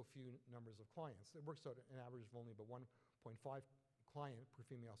there were so few numbers of clients. It works out an average of only about 1.5 client per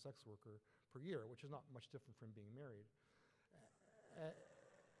female sex worker per year, which is not much different from being married.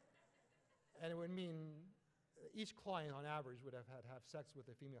 And it would mean each client on average would have sex with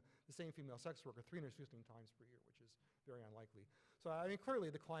the same female sex worker 316 times per year, which is very unlikely. So I mean,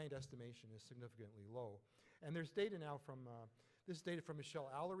 clearly the client estimation is significantly low. And there's data now from, this is data from Michel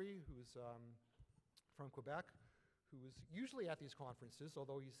Allery, who's from Quebec, who is usually at these conferences,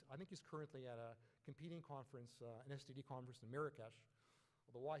 although I think he's currently at a competing conference, an STD conference in Marrakesh.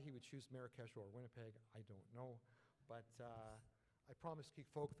 Although why he would choose Marrakesh or Winnipeg, I don't know. But I promised Keith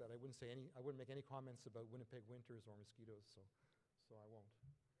Fowke that I wouldn't make any comments about Winnipeg winters or mosquitoes, so I won't.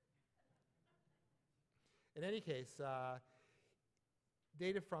 In any case,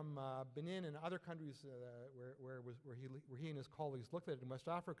 data from Benin and other countries where he and his colleagues looked at it in West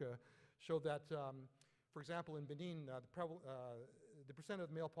Africa showed that, for example, in Benin, the percent of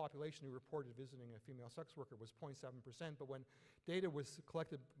the male population who reported visiting a female sex worker was 0.7%, but when data was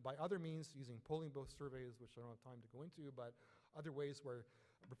collected by other means, using polling booth surveys, which I don't have time to go into, but other ways where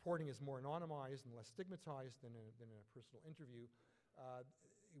reporting is more anonymized and less stigmatized than in a personal interview,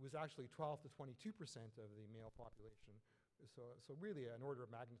 it was actually 12 to 22% of the male population. So really an order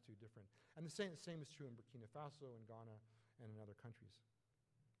of magnitude different. And the same is true in Burkina Faso and Ghana and in other countries.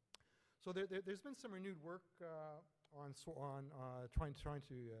 So there's been some renewed work on trying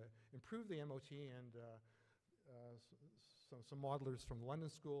to improve the MOT, and some modelers from the London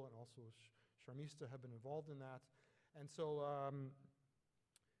School and also Sharmista have been involved in that. And so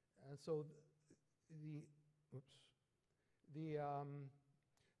the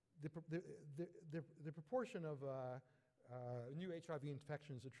proportion of new HIV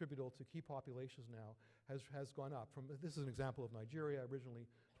infections attributable to key populations now has gone up. This is an example of Nigeria, originally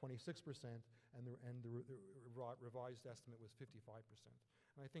 26%, and the revised estimate was 55%.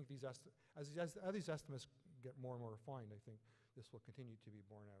 And I think as these estimates get more and more refined, I think this will continue to be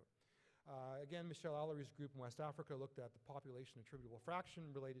borne out. Again, Michelle Allery's group in West Africa looked at the population attributable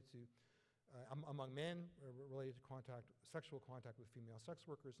fraction related to among men related to sexual contact with female sex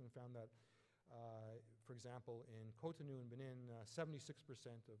workers, and found that, for example, in Cotonou and Benin,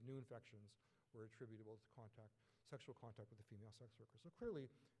 76% of new infections were attributable to sexual contact with the female sex workers. So clearly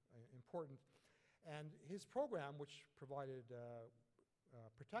important. And his program, which provided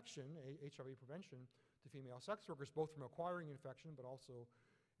protection, HIV prevention, to female sex workers, both from acquiring infection but also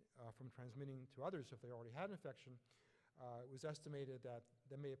from transmitting to others if they already had infection, it was estimated that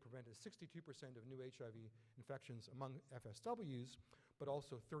they may have prevented 62% of new HIV infections among FSWs, but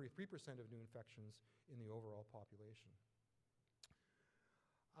also 33% of new infections in the overall population.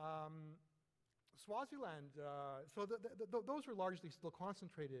 Swaziland, so those are largely still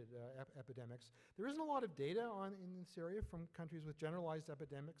concentrated epidemics. There isn't a lot of data in this area from countries with generalized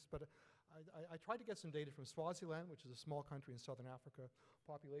epidemics, but I tried to get some data from Swaziland, which is a small country in southern Africa,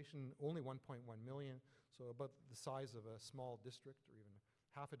 population only 1.1 million, so about the size of a small district or even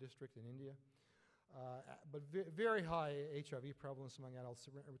half a district in India. But very high HIV prevalence among adults,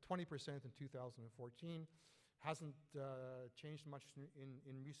 20% in 2014. Hasn't changed much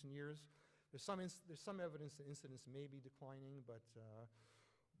in recent years. There's some evidence that incidence may be declining, but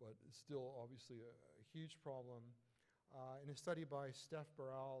it's still obviously a huge problem. In a study by Steph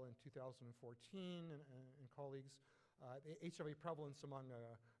Barral in 2014 and colleagues, the HIV prevalence among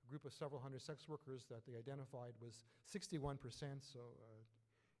a group of several hundred sex workers that they identified was 61%, so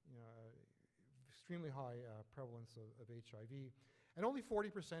extremely high prevalence of HIV. And only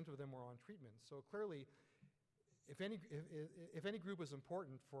 40% of them were on treatment. So clearly, if any group is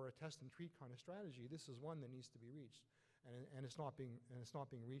important for a test and treat kind of strategy, this is one that needs to be reached, and it's not being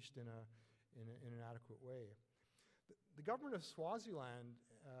reached in an adequate way. The government of Swaziland,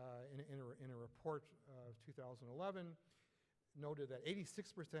 in a report of 2011, noted that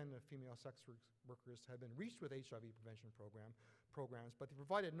 86% of female sex workers had been reached with HIV prevention programs, but they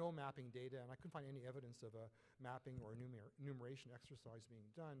provided no mapping data, and I couldn't find any evidence of a mapping or enumeration exercise being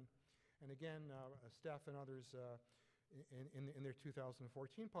done. And again, Steph and others in their 2014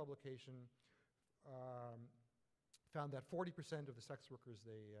 publication found that 40% of the sex workers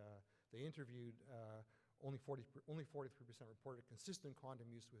they interviewed, only 43% reported consistent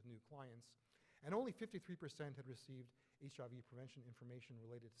condom use with new clients, and only 53% had received HIV prevention information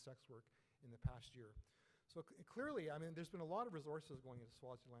related to sex work in the past year. So clearly, I mean, there's been a lot of resources going into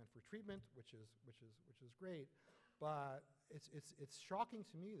Swaziland for treatment, which is great. But it's shocking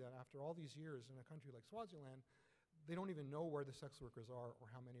to me that after all these years in a country like Swaziland, they don't even know where the sex workers are or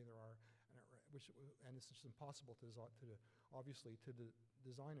how many there are, and it's just impossible to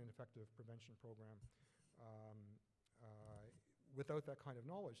design an effective prevention program without that kind of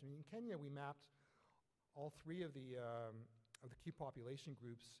knowledge. I mean, in Kenya, we mapped all three of the key population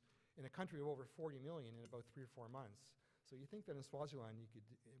groups in a country of over 40 million in about 3 or 4 months. So you think that in Swaziland, you could,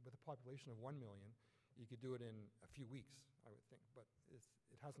 with a population of 1 million, you could do it in a few weeks, I would think, but it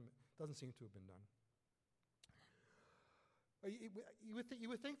doesn't seem to have been done. You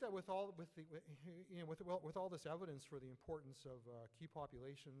would think that with all this evidence for the importance of key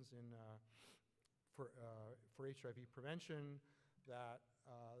populations for HIV prevention, that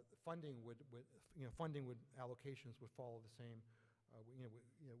funding allocations would follow the same,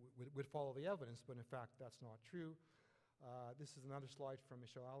 would follow the evidence, but in fact that's not true. This is another slide from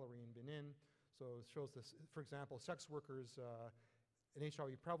Michelle Allery in Benin. So it shows this, for example, sex workers, an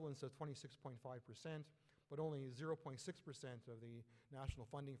HIV prevalence of 26.5%, but only 0.6% of the national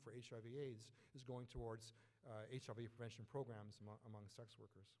funding for HIV/AIDS is going towards HIV prevention programs among sex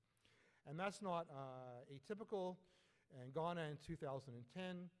workers. And that's not atypical. And Ghana in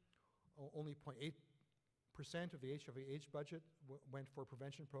 2010, only 0.8% of the HIV/AIDS budget went for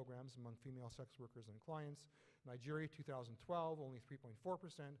prevention programs among female sex workers and clients. Nigeria 2012, only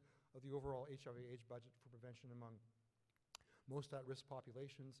 3.4% of the overall HIV/AIDS budget for prevention among most at-risk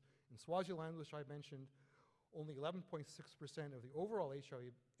populations. In Swaziland, which I mentioned, only 11.6% of the overall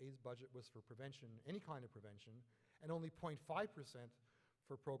HIV/AIDS budget was for prevention, any kind of prevention, and only 0.5%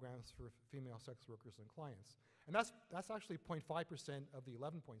 for programs for female sex workers and clients. And that's actually 0.5% of the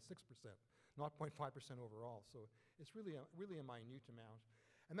 11.6%, not 0.5% overall. So it's really a minute amount.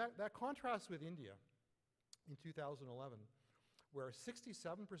 And that contrasts with India in 2011, where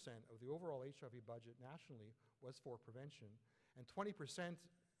 67% of the overall HIV budget nationally was for prevention, and 20%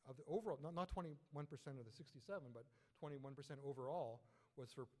 of the overall, not 21% of the 67, but 21% overall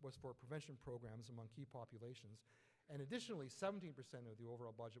was for prevention programs among key populations. And additionally, 17% of the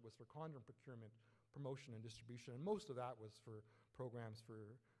overall budget was for condom procurement, promotion, and distribution, and most of that was for programs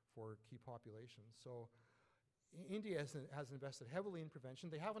for key populations. So India has invested heavily in prevention.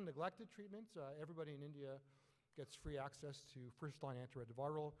 They haven't neglected treatment. Everybody in India gets free access to first-line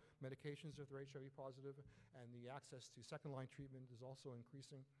antiretroviral medications if they're HIV positive, and the access to second-line treatment is also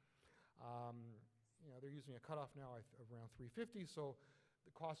increasing. They're using a cutoff now of around 350, so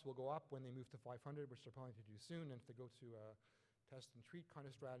the cost will go up when they move to 500, which they're planning to do soon, and if they go to a test and treat kind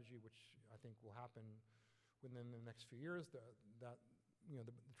of strategy, which I think will happen within the next few years, the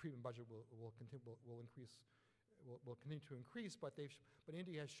treatment budget will continue to increase, but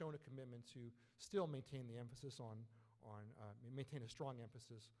India has shown a commitment to still maintain the emphasis maintain a strong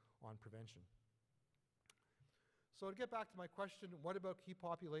emphasis on prevention. So to get back to my question, what about key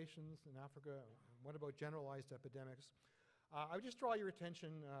populations in Africa? What about generalized epidemics? I would just draw your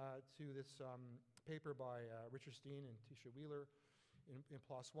attention to this paper by Richard Steen and Tisha Wheeler in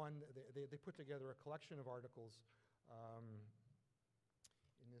PLOS One. They put together a collection of articles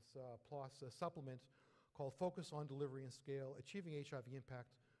in this PLOS supplement called Focus on Delivery and Scale, Achieving HIV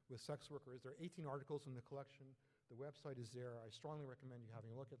Impact with Sex Workers. There are 18 articles in the collection. The website is there. I strongly recommend you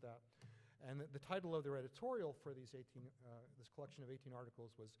having a look at that. And the title of their editorial for these this collection of 18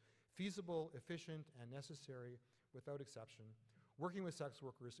 articles was Feasible, Efficient, and Necessary Without Exception. Working with sex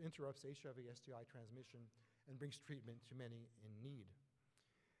workers interrupts HIV/STI transmission and brings treatment to many in need.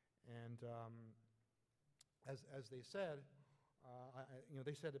 And as they said,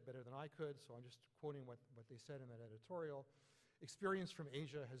 they said it better than I could, so I'm just quoting what they said in that editorial. Experience from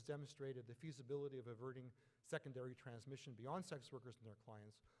Asia has demonstrated the feasibility of averting secondary transmission beyond sex workers and their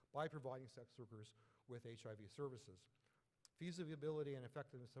clients by providing sex workers with HIV services. Feasibility and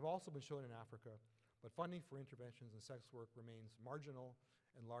effectiveness have also been shown in Africa, but funding for interventions in sex work remains marginal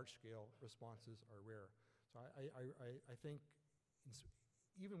and large-scale responses are rare. So I think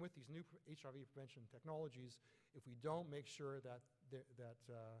even with these new HIV prevention technologies, if we don't make sure that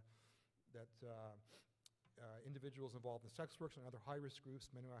individuals involved in sex work and other high-risk groups,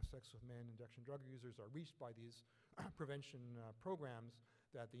 men who have sex with men, injection drug users, are reached by these prevention programs,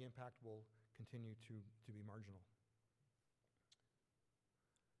 that the impact will continue to be marginal.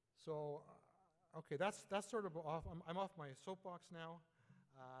 So, okay, that's sort of off. I'm off my soapbox now.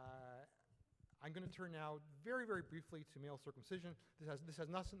 I'm going to turn now very, very briefly to male circumcision. This has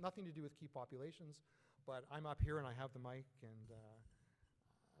nothing to do with key populations, but I'm up here and I have the mic, and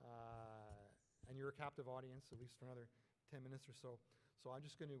you're a captive audience, at least for another 10 minutes or so. So I'm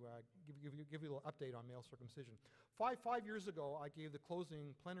just going to give you a little update on male circumcision. Five years ago, I gave the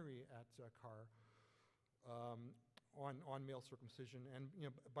closing plenary at CAHR on male circumcision, and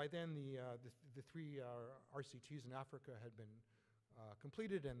by then the three RCTs in Africa had been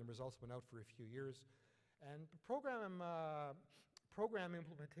completed, and the results went out for a few years. And program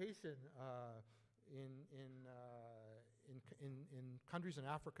implementation in countries in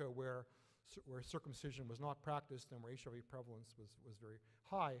Africa where circumcision was not practiced and where HIV prevalence was very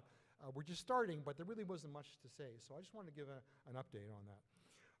high, we're just starting, but there really wasn't much to say. So I just wanted to give an update on that.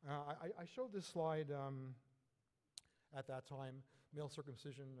 I showed this slide at that time. Male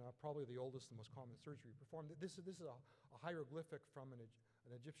circumcision, probably the oldest and most common surgery performed. This is a hieroglyphic from an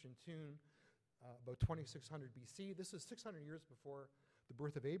Egyptian tomb about 2600 BC. This is 600 years before the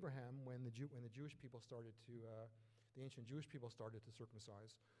birth of Abraham, when the Jewish people started to, the ancient Jewish people started to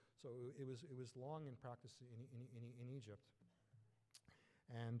circumcise. So it was long in practice in Egypt.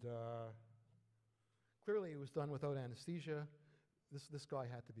 And clearly it was done without anesthesia. This guy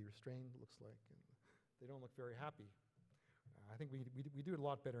had to be restrained, it looks like. And they don't look very happy. I think we do it a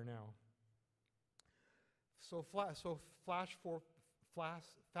lot better now. So fast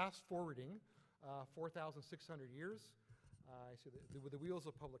forwarding 4,600 years. I see the wheels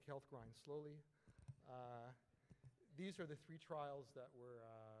of public health grind slowly. these are the 3 trials that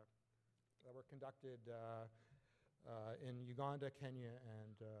were conducted in Uganda, Kenya,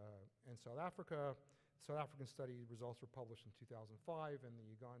 and South Africa. South African study results were published in 2005, and the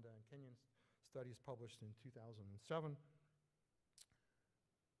Uganda and Kenyan studies published in 2007.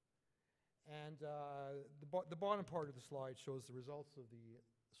 And the bottom part of the slide shows the results of the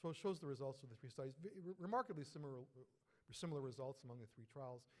 3 studies. Remarkably similar results among the 3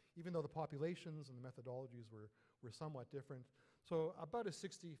 trials, even though the populations and the methodologies were somewhat different. So about a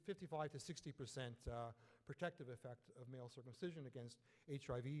 55 to 60% protective effect of male circumcision against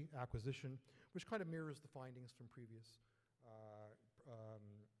HIV acquisition, which kind of mirrors the findings from previous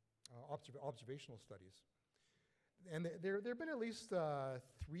observational studies. And there have been at least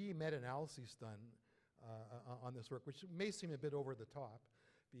 3 meta-analyses done on this work, which may seem a bit over the top,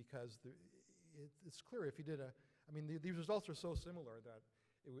 because it's clear if you did these results are so similar that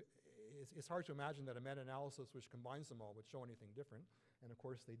it's hard to imagine that a meta-analysis which combines them all would show anything different, and of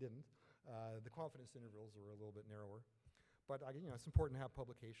course they didn't. The confidence intervals were a little bit narrower. But it's important to have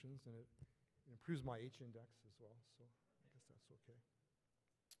publications, and it improves my H-index as well, so I guess that's okay.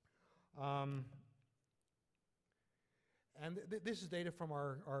 And this is data from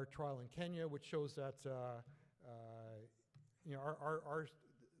our trial in Kenya, which shows that the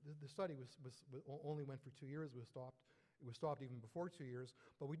study only went for 2 years. It was stopped even before 2 years,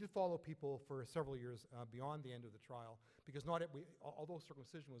 but we did follow people for several years beyond the end of the trial, because although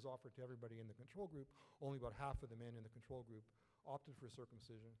circumcision was offered to everybody in the control group, only about half of the men in the control group opted for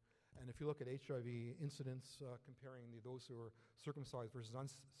circumcision. And if you look at HIV incidence, comparing those who were circumcised versus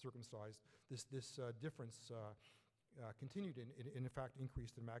uncircumcised, this difference continued and in fact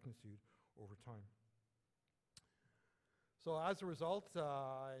increased in magnitude over time. So as a result,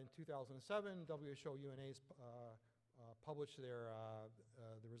 in 2007, WHO UNAIDS published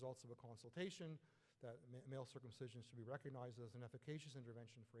the results of a consultation that male circumcision should be recognized as an efficacious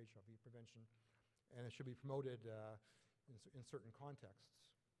intervention for HIV prevention, and it should be promoted in certain contexts.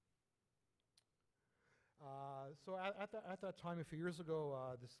 So at that time, a few years ago,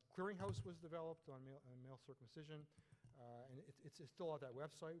 this clearinghouse was developed on male circumcision, and it's still at that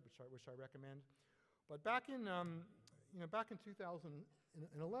website, which I recommend. But back in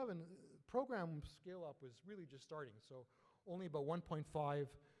 2011, program scale up was really just starting. So only about 1.5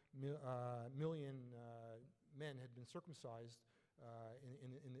 million men had been circumcised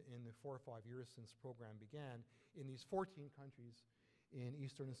in the 4 or 5 years since the program began in these 14 countries in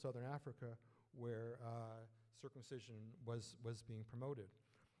Eastern and Southern Africa, where circumcision was being promoted.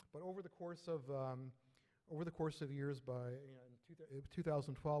 But over the course of years, by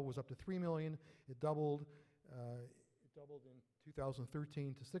 2012 was up to 3 million. It doubled. It doubled in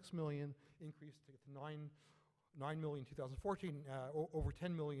 2013 to 6 million. Increased to 9 million in 2014. Over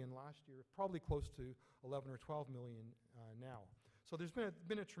 10 million last year. Probably close to 11 or 12 million now. So there's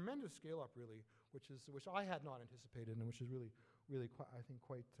been a tremendous scale up, really, which I had not anticipated, and which is really I think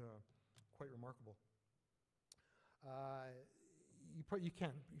quite remarkable. You probably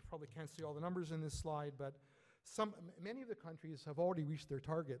can't see all the numbers in this slide, but many of the countries have already reached their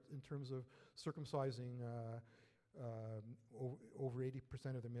target in terms of circumcising over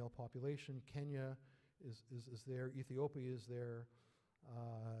 80% of the male population. Kenya is there, Ethiopia is there,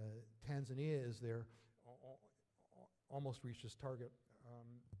 Tanzania is there, almost reached its target.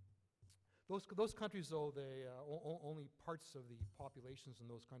 Those countries, though, only parts of the populations in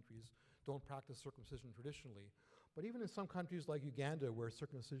those countries don't practice circumcision traditionally. But even in some countries like Uganda, where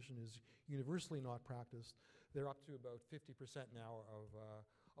circumcision is universally not practiced, they're up to about 50% now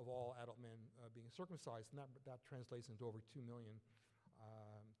of all adult men being circumcised, and that translates into over 2 million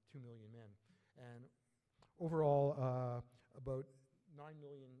men. And overall, about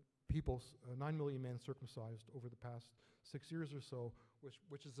 9 million men circumcised over the past 6 years or so,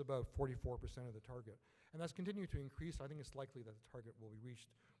 which is about 44% of the target. And that's continued to increase. I think it's likely that the target will be reached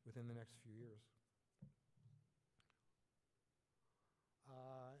within the next few years.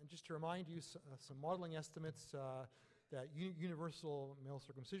 And just to remind you, some modeling estimates that universal male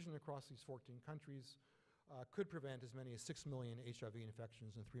circumcision across these 14 countries could prevent as many as 6 million HIV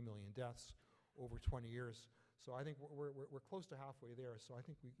infections and 3 million deaths over 20 years. So I think we're close to halfway there. So I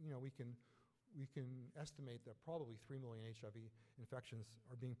think we can estimate that probably 3 million HIV infections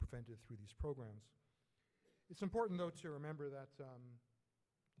are being prevented through these programs. It's important, though, to remember that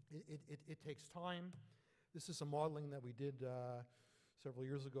it takes time. This is some modeling that we did several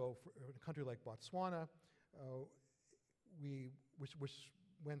years ago for a country like Botswana, which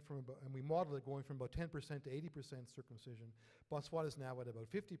went from about, and we modeled it going from about 10% to 80% circumcision. Botswana is now at about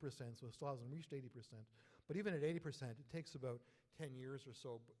 50%, so it still hasn't reached 80%. But even at 80%, it takes about 10 years or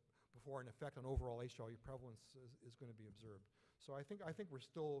so before an effect on overall HIV prevalence is going to be observed. So I think we're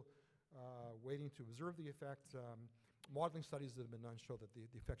still waiting to observe the effect. Modeling studies that have been done show that the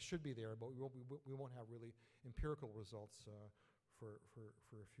effect should be there, but we won't have really empirical results for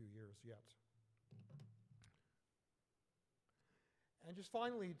a few years yet. And just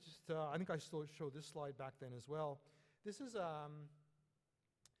finally, I think I still showed this slide back then as well. This is a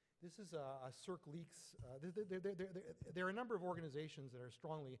Circ Leaks. There are a number of organizations that are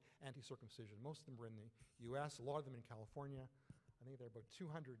strongly anti-circumcision. Most of them are in the US, a lot of them in California. I think there are about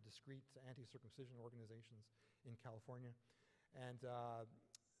 200 discrete anti-circumcision organizations in California. And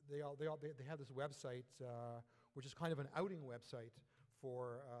they have this website, which is kind of an outing website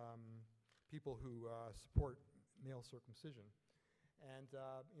for people who support male circumcision. And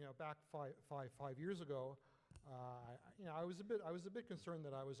back five years ago, I was a bit concerned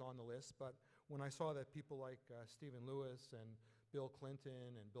that I was on the list, but when I saw that people like Stephen Lewis and Bill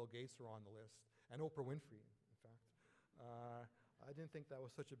Clinton and Bill Gates were on the list, and Oprah Winfrey, in fact, I didn't think that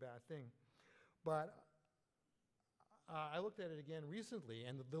was such a bad thing. But I looked at it again recently,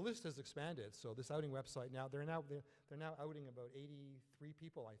 and the list has expanded. So this outing website now, they're now outing about 83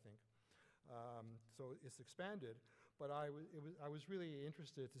 people, I think. So it's expanded. But I was really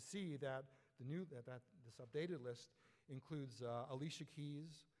interested to see that this updated list includes Alicia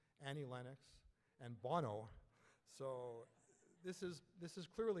Keys, Annie Lennox, and Bono. So this is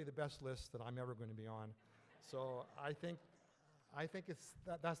clearly the best list that I'm ever going to be on. So I think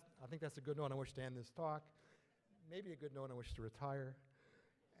that's a good note on which to end this talk. Maybe a good note on which to retire.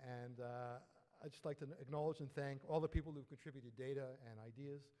 And I'd just like to acknowledge and thank all the people who've contributed data and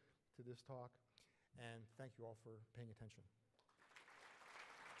ideas to this talk. And thank you all for paying attention.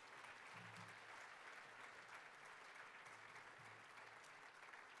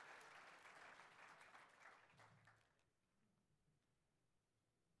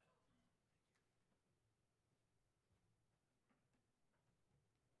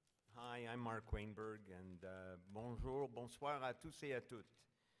 Hi, I'm Mark Wainberg, and bonjour, bonsoir à tous et à toutes.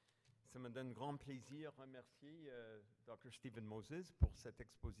 Ça me donne grand plaisir de remercier Dr. Stephen Moses pour cette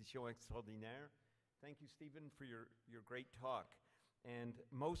exposition extraordinaire. Thank you, Stephen, for your great talk. And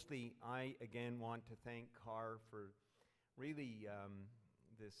mostly, I again want to thank CAHR for really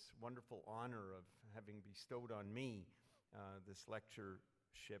this wonderful honor of having bestowed on me this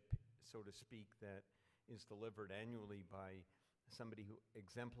lectureship, so to speak, that is delivered annually by somebody who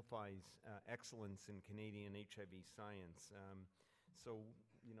exemplifies excellence in Canadian HIV science. So,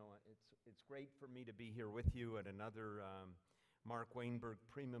 it's great for me to be here with you at another Mark Wainberg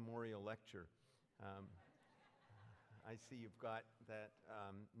pre-memorial lecture. I see you've got that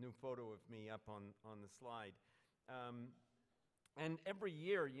new photo of me up on the slide. And every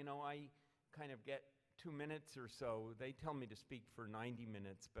year, I kind of get 2 minutes or so. They tell me to speak for 90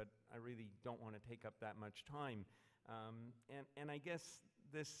 minutes, but I really don't want to take up that much time. And I guess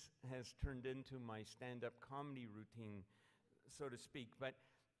this has turned into my stand-up comedy routine, so to speak. But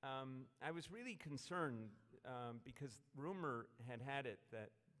I was really concerned because rumor had it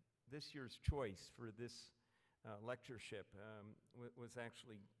that this year's choice for this lectureship was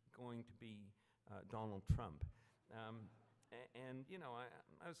actually going to be Donald Trump. And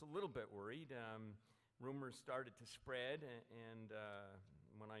I was a little bit worried. Rumors started to spread, and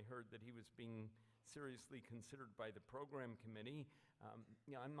when I heard that he was being seriously considered by the program committee,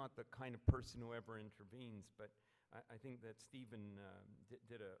 I'm not the kind of person who ever intervenes, but I think that Stephen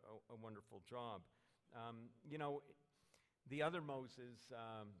did a wonderful job. The other Moses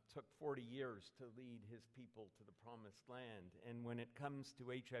took 40 years to lead his people to the promised land. And when it comes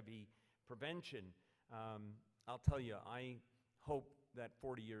to HIV prevention, I'll tell you, I hope that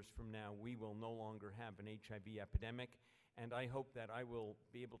 40 years from now, we will no longer have an HIV epidemic. And I hope that I will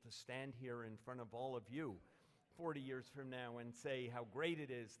be able to stand here in front of all of you 40 years from now and say how great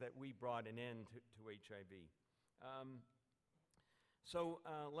it is that we brought an end to HIV. So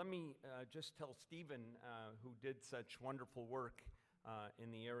let me just tell Stephen, who did such wonderful work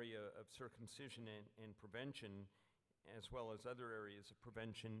in the area of circumcision and prevention, as well as other areas of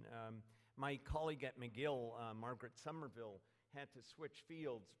prevention. My colleague at McGill, Margaret Somerville, had to switch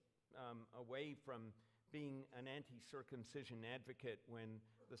fields away from being an anti-circumcision advocate when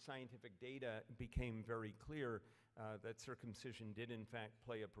the scientific data became very clear that circumcision did in fact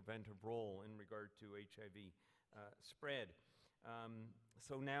play a preventive role in regard to HIV spread.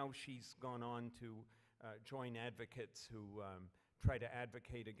 So now she's gone on to join advocates who try to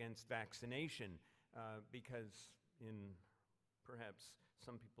advocate against vaccination because in perhaps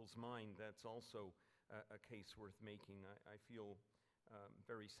some people's mind that's also a case worth making. I feel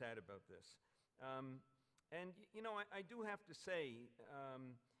very sad about this. And I do have to say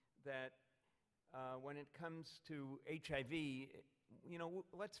that when it comes to HIV, you know,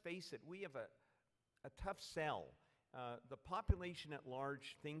 let's face it, we have a tough sell. The population at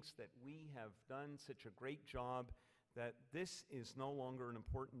large thinks that we have done such a great job that this is no longer an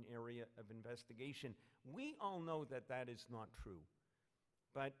important area of investigation. We all know that that is not true.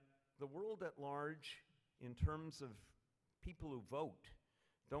 But the world at large, in terms of people who vote,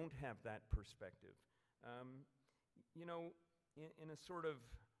 don't have that perspective. You know, in a sort of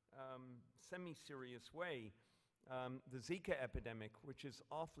semi-serious way, the Zika epidemic, which is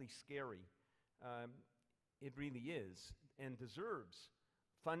awfully scary, it really is, and deserves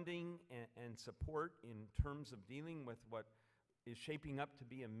funding and support in terms of dealing with what is shaping up to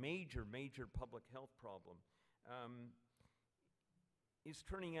be a major, major public health problem, is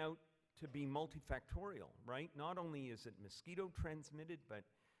turning out to be multifactorial, right? Not only is it mosquito transmitted, but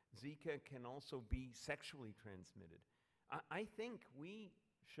Zika can also be sexually transmitted. I think we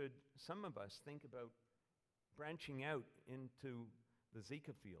should, some of us, think about branching out into the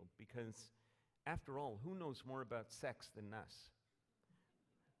Zika field, because after all, who knows more about sex than us?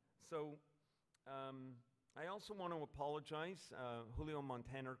 So I also want to apologize. Julio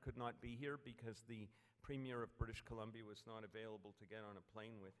Montaner could not be here because the Premier of British Columbia was not available to get on a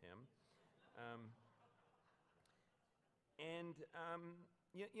plane with him.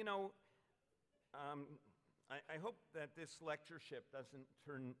 You know, I hope that this lectureship doesn't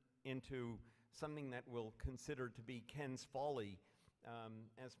turn into something that we'll consider to be Ken's folly,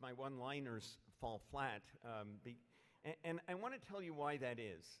 as my one-liners fall flat. And I want to tell you why that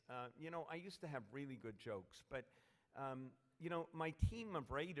is. You know, I used to have really good jokes, but you know, my team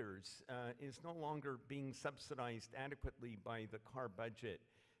of raiders is no longer being subsidized adequately by the CAHR budget.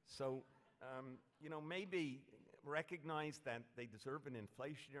 So, you know, maybe recognize that they deserve an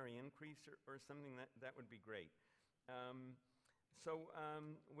inflationary increase or something. That would be great.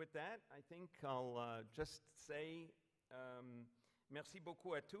 With that, I think I'll just say merci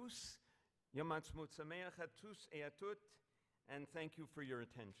beaucoup à tous. Yom Ha'atzmaut Sameach à tous et à toutes, and thank you for your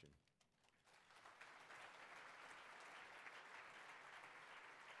attention.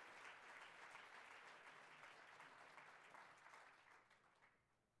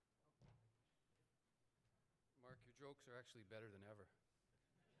 Mark, your jokes are actually better than ever.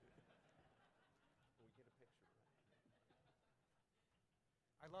 Will we get a picture of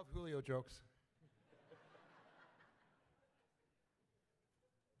that? I love Julio jokes.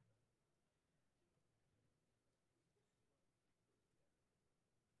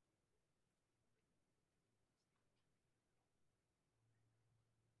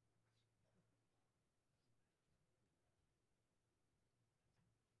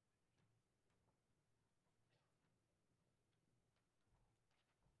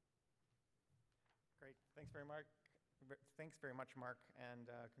 Great. Thanks very much. Thanks very much, Mark, and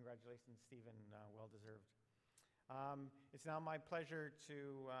congratulations, Stephen. Well deserved. It's now my pleasure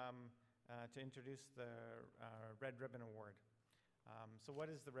to introduce the Red Ribbon Award. So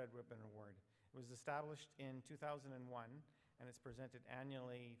what is the Red Ribbon Award? It was established in 2001, and it's presented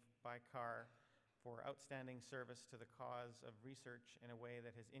annually by CAHR for outstanding service to the cause of research in a way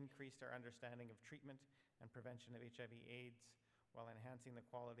that has increased our understanding of treatment and prevention of HIV/AIDS while enhancing the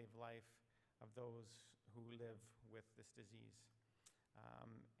quality of life of those who live with this disease.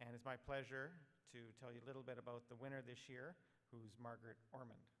 And it's my pleasure to tell you a little bit about the winner this year, who's Margaret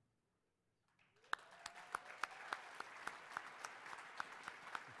Ormond.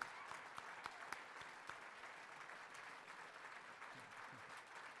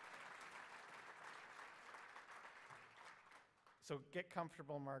 So get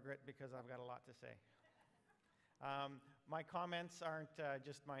comfortable, Margaret, because I've got a lot to say. My comments aren't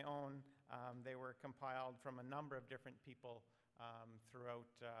just my own. They were compiled from a number of different people throughout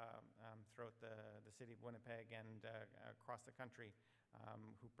the city of Winnipeg and across the country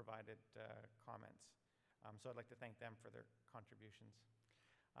who provided comments. So I'd like to thank them for their contributions.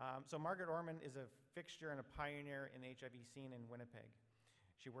 So Margaret Ormond is a fixture and a pioneer in the HIV scene in Winnipeg.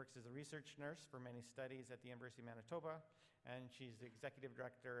 She works as a research nurse for many studies at the University of Manitoba, and she's the executive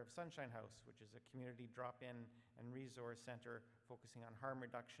director of Sunshine House, which is a community drop-in and resource center focusing on harm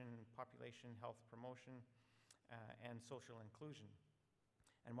reduction, population health promotion, and social inclusion.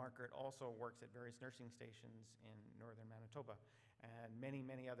 And Margaret also works at various nursing stations in northern Manitoba, and many,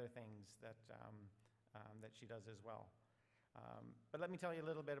 many other things that she does as well. But let me tell you a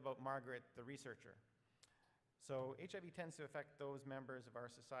little bit about Margaret, the researcher. So HIV tends to affect those members of our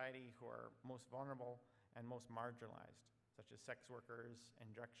society who are most vulnerable and most marginalized, such as sex workers,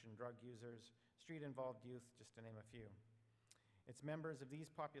 injection drug users, street-involved youth, just to name a few. It's members of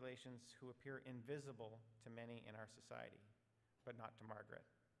these populations who appear invisible to many in our society, but not to Margaret.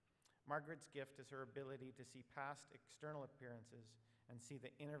 Margaret's gift is her ability to see past external appearances and see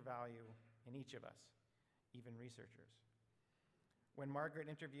the inner value in each of us, even researchers. When Margaret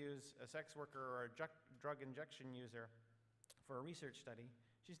interviews a sex worker or a drug injection user for a research study,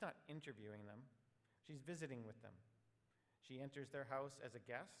 she's not interviewing them, she's visiting with them. She enters their house as a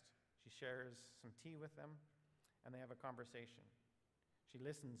guest, she shares some tea with them, and they have a conversation. She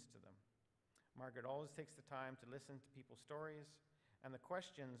listens to them. Margaret always takes the time to listen to people's stories, and the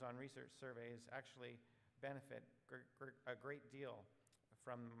questions on research surveys actually benefit a great deal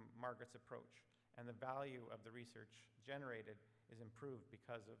from Margaret's approach, and the value of the research generated is improved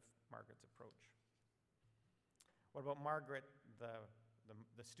because of Margaret's approach. What about Margaret,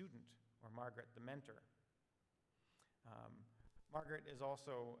 the student, or Margaret, the mentor? Margaret is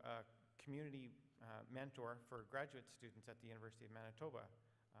also a community mentor for graduate students at the University of Manitoba,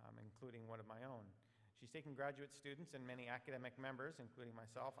 including one of my own. She's taken graduate students and many academic members, including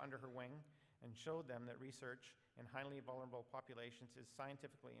myself, under her wing and showed them that research in highly vulnerable populations is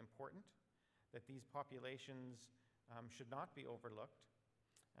scientifically important, that these populations should not be overlooked,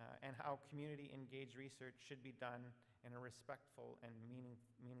 and how community-engaged research should be done in a respectful and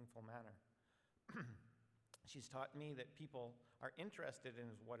meaningful manner. She's taught me that people are interested in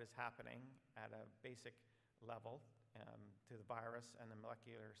what is happening at a basic level, to the virus and the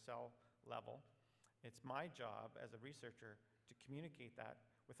molecular cell level. It's my job as a researcher to communicate that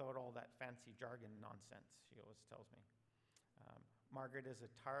without all that fancy jargon nonsense, she always tells me. Margaret is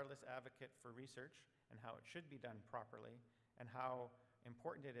a tireless advocate for research and how it should be done properly, and how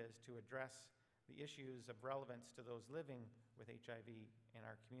important it is to address the issues of relevance to those living with HIV in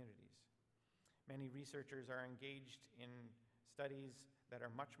our communities. Many researchers are engaged in studies that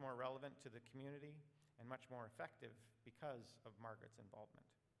are much more relevant to the community and much more effective because of Margaret's involvement.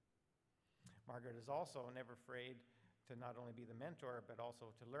 Margaret is also never afraid to not only be the mentor, but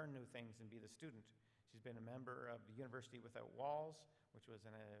also to learn new things and be the student. She's been a member of the University Without Walls, which was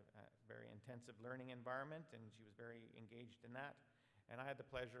in a very intensive learning environment, and she was very engaged in that. And I had the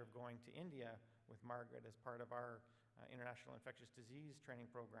pleasure of going to India with Margaret as part of our International Infectious Disease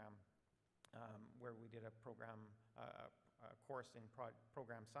training program, where we did a course in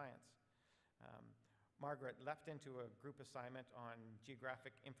program science. Margaret leapt into a group assignment on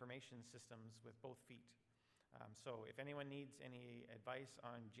geographic information systems with both feet. So if anyone needs any advice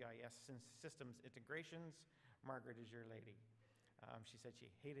on GIS systems integrations, Margaret is your lady. She said she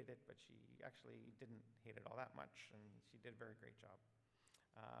hated it, but she actually didn't hate it all that much, and she did a very great job.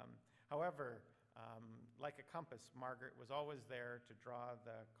 However, like a compass, Margaret was always there to draw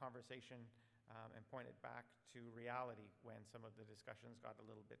the conversation and point it back to reality when some of the discussions got a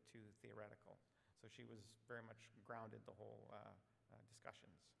little bit too theoretical. So she was very much grounded the whole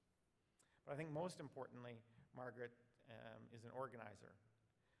discussions. But I think most importantly, Margaret is an organizer.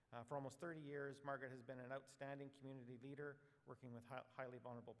 For almost 30 years, Margaret has been an outstanding community leader working with highly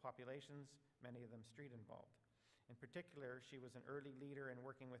vulnerable populations, many of them street involved. In particular, she was an early leader in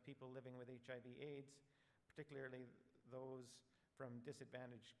working with people living with HIV/AIDS, particularly those from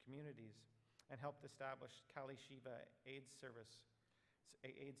disadvantaged communities, and helped establish Kali Shiva AIDS services,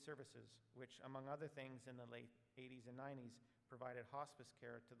 which, among other things, in the late 80s and 90s, provided hospice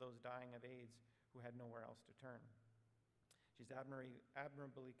care to those dying of AIDS who had nowhere else to turn. She's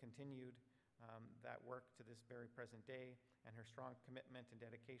admirably continued that work to this very present day, and her strong commitment and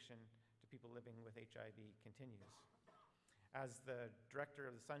dedication to people living with HIV continues. As the director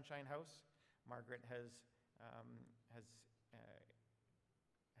of the Sunshine House, Margaret has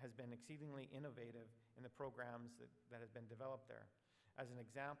been exceedingly innovative in the programs that have been developed there. As an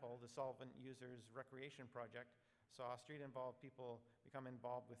example, the Solvent Users Recreation Project saw street-involved people become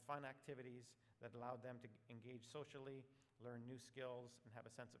involved with fun activities that allowed them to engage socially, learn new skills, and have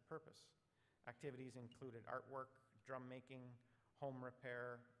a sense of purpose. Activities included artwork, drum making, home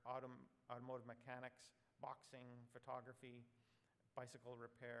repair, automotive mechanics, boxing, photography, bicycle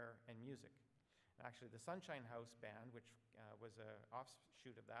repair, and music. And actually, the Sunshine House Band, which was an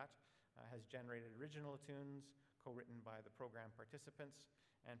offshoot of that, has generated original tunes co-written by the program participants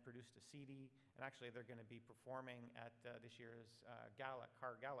and produced a CD. And actually, they're going to be performing at this year's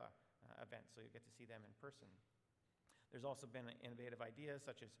CAHR Gala event, so you get to see them in person. There's also been innovative ideas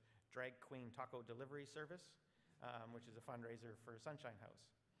such as Drag Queen Taco Delivery Service, which is a fundraiser for Sunshine House.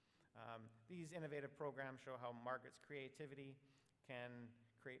 These innovative programs show how Margaret's creativity can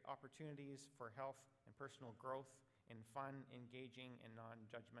create opportunities for health and personal growth in fun, engaging, and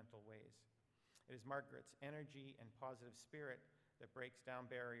non-judgmental ways. It is Margaret's energy and positive spirit that breaks down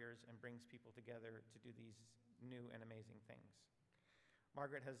barriers and brings people together to do these new and amazing things.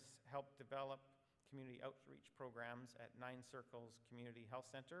 Margaret has helped develop community outreach programs at 9 Circles Community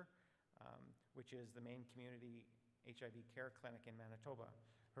Health Center, which is the main community HIV care clinic in Manitoba.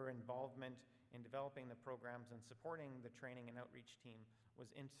 Her involvement in developing the programs and supporting the training and outreach team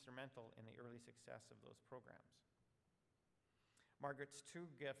was instrumental in the early success of those programs. Margaret's true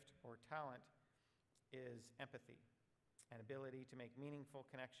gift or talent is empathy, an ability to make meaningful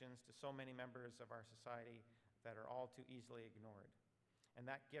connections to so many members of our society that are all too easily ignored. And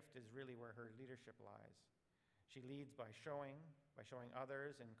that gift is really where her leadership lies. She leads by showing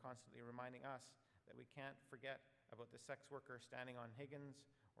others and constantly reminding us that we can't forget about the sex worker standing on Higgins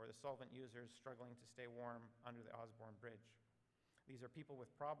or the solvent users struggling to stay warm under the Osborne Bridge. These are people with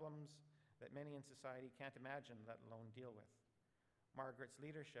problems that many in society can't imagine, let alone deal with. Margaret's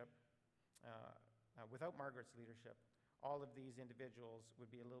leadership, without Margaret's leadership, all of these individuals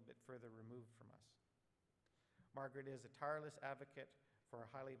would be a little bit further removed from us. Margaret is a tireless advocate for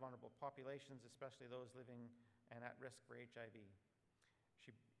highly vulnerable populations, especially those living and at risk for HIV.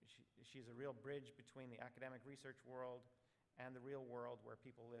 She's a real bridge between the academic research world and the real world where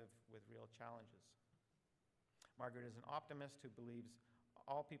people live with real challenges. Margaret is an optimist who believes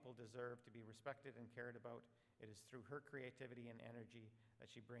all people deserve to be respected and cared about. It is through her creativity and energy that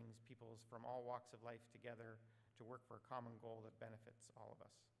she brings peoples from all walks of life together to work for a common goal that benefits all of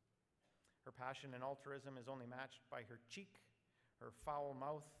us. Her passion and altruism is only matched by her cheek, her foul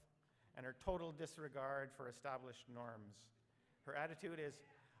mouth, and her total disregard for established norms. Her attitude is,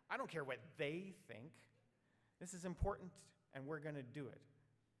 I don't care what they think. This is important, and we're going to do it.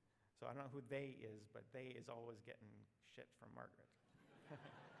 So I don't know who they is, but they is always getting shit from Margaret.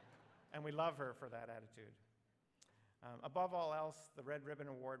 And we love her for that attitude. Above all else, the Red Ribbon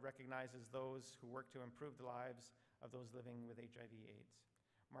Award recognizes those who work to improve the lives of those living with HIV/AIDS.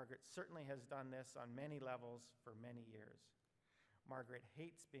 Margaret certainly has done this on many levels for many years. Margaret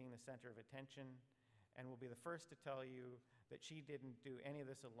hates being the center of attention and will be the first to tell you that she didn't do any of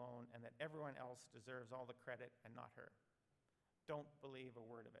this alone and that everyone else deserves all the credit and not her. Don't believe a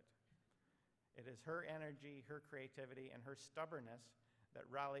word of it. It is her energy, her creativity, and her stubbornness that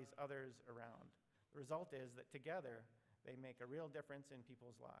rallies others around. The result is that together, they make a real difference in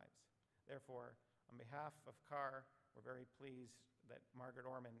people's lives. Therefore, on behalf of CAHR, we're very pleased that Margaret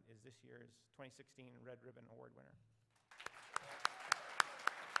Ormond is this year's 2016 Red Ribbon Award winner.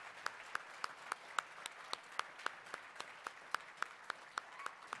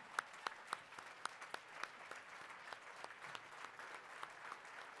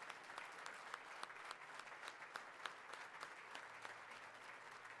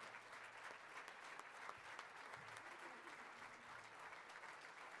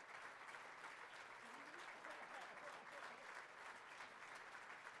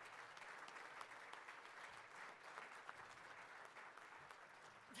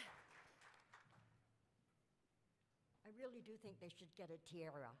 I really do think they should get a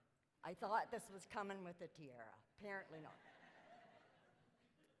tiara. I thought this was coming with a tiara. Apparently not.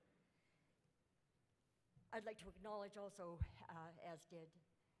 I'd like to acknowledge also, as did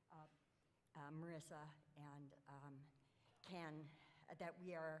Marissa and Ken, that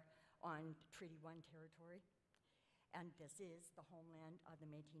we are on Treaty 1 territory, and this is the homeland of the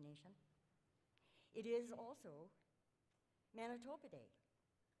Métis Nation. It is also Manitoba Day,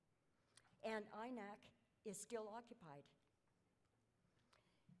 and INAC is still occupied.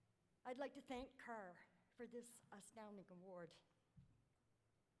 I'd like to thank CAHR for this astounding award.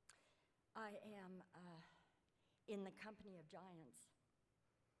 I am in the company of giants: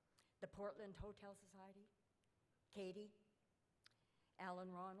 the Portland Hotel Society, Katie, Alan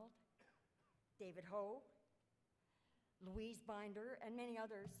Ronald, David Ho, Louise Binder, and many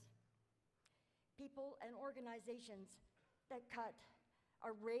others. People and organizations that cut a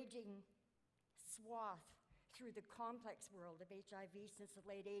raging swath through the complex world of HIV since the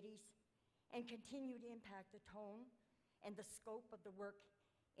late 80s and continue to impact the tone and the scope of the work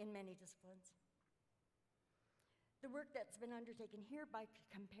in many disciplines. The work that's been undertaken here, by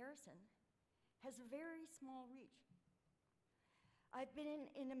comparison, has a very small reach. I've been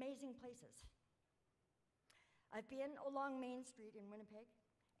in amazing places. I've been along Main Street in Winnipeg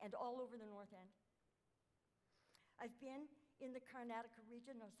and all over the North End. I've been in the Karnataka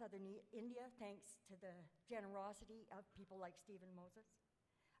region of southern India, thanks to the generosity of people like Stephen Moses.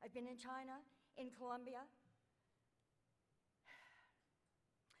 I've been in China, in Colombia,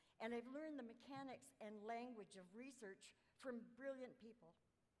 and I've learned the mechanics and language of research from brilliant people,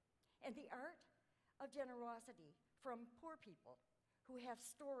 and the art of generosity from poor people who have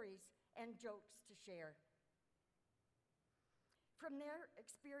stories and jokes to share. From their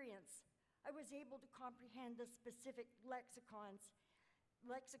experience, I was able to comprehend the specific lexicons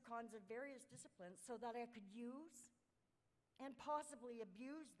of various disciplines so that I could use and possibly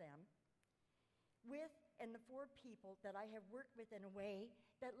abuse them with and the for people that I have worked with in a way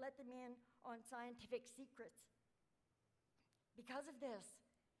that let them in on scientific secrets. Because of this,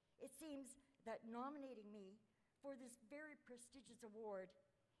 it seems that nominating me for this very prestigious award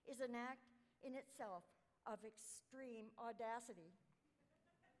is an act in itself of extreme audacity.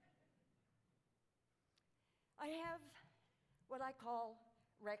 I have what I call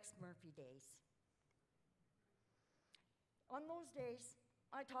Rex Murphy days. On those days,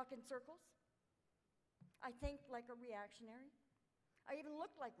 I talk in circles. I think like a reactionary. I even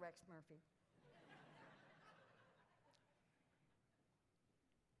look like Rex Murphy.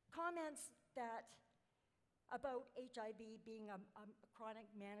 Comments that about HIV being a chronic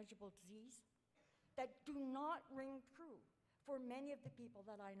manageable disease that do not ring true for many of the people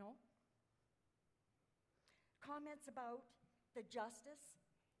that I know. Comments about the justice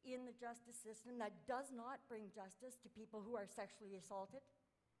in the justice system that does not bring justice to people who are sexually assaulted.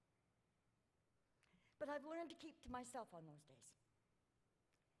 But I've learned to keep to myself on those days.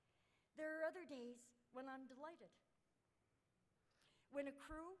 There are other days when I'm delighted. When a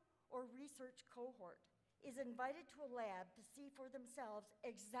crew or research cohort is invited to a lab to see for themselves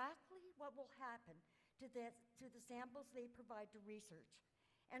exactly what will happen to the samples they provide to research,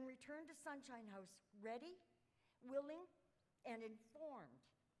 and return to Sunshine House ready, willing, and informed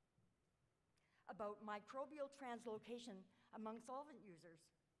about microbial translocation among solvent users.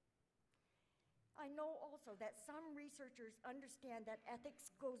 I know also that some researchers understand that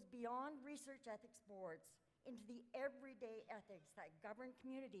ethics goes beyond research ethics boards into the everyday ethics that govern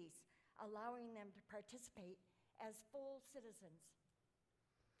communities, allowing them to participate as full citizens.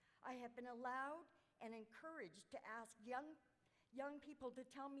 I have been allowed and encouraged to ask young people to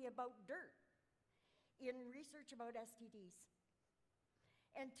tell me about dirt in research about STDs,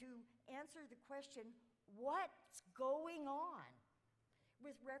 and to answer the question, what's going on,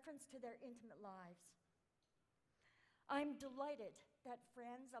 with reference to their intimate lives. I'm delighted that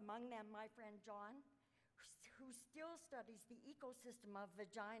friends, among them my friend John, who still studies the ecosystem of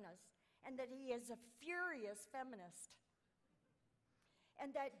vaginas, and that he is a furious feminist,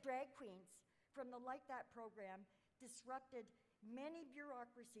 and that drag queens from the Like That program disrupted many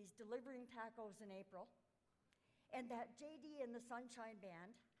bureaucracies delivering tacos in April, and that JD and the Sunshine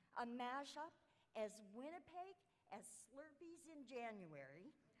Band, a mashup as Winnipeg as Slurpees in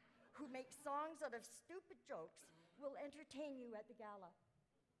January, who make songs out of stupid jokes, will entertain you at the gala.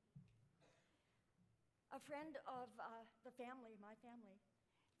 A friend of the family, my family,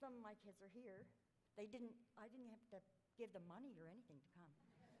 some of my kids are here. I didn't have to give them money or anything to come.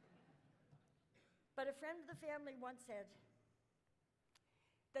 But a friend of the family once said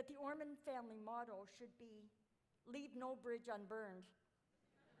that the Ormond family motto should be, "Leave no bridge unburned."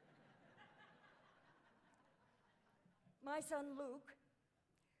 My son Luke,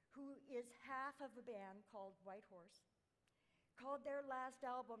 who is half of a band called White Horse, called their last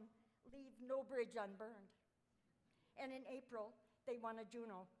album Leave No Bridge Unburned. And in April, they won a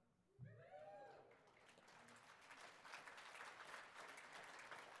Juno.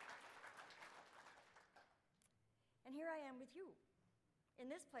 And here I am with you, in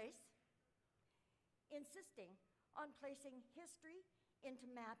this place, insisting on placing history into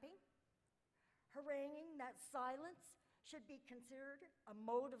mapping, haranguing that silence should be considered a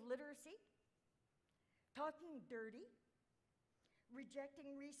mode of literacy, talking dirty,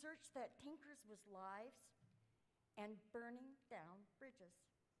 rejecting research that tinkers with lives, and burning down bridges.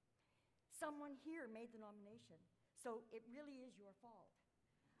 Someone here made the nomination, so it really is your fault.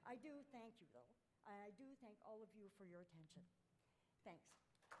 I do thank you, though, and I do thank all of you for your attention. Thanks.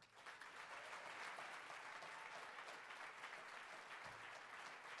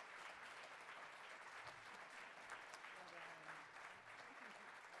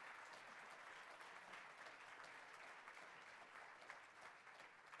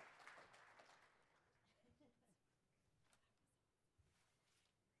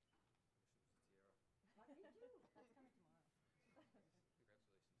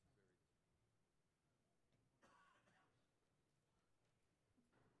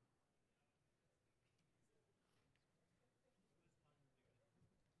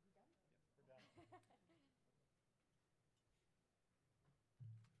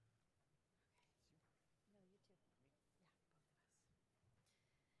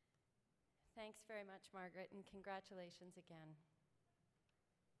 Thanks very much, Margaret, and congratulations again.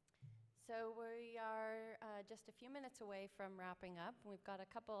 So we are just a few minutes away from wrapping up. We've got a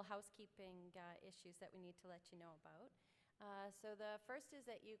couple housekeeping issues that we need to let you know about. So the first is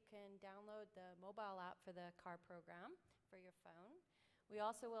that you can download the mobile app for the CAHR program for your phone. We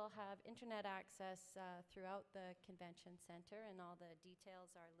also will have internet access throughout the convention center, and all the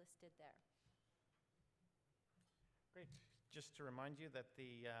details are listed there. Great. Just to remind you that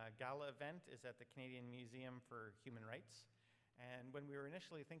the gala event is at the Canadian Museum for Human Rights. And when we were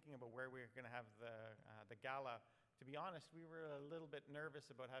initially thinking about where we were going to have the gala, to be honest, we were a little bit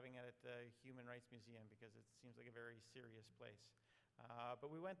nervous about having it at the Human Rights Museum because it seems like a very serious place.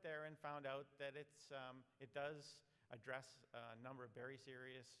 But we went there and found out that it does address a number of very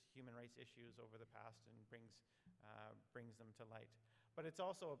serious human rights issues over the past and brings them to light. But it's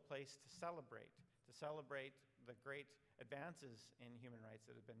also a place to celebrate the great advances in human rights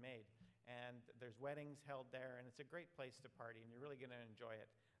that have been made. And there's weddings held there, and it's a great place to party, and you're really going to enjoy it.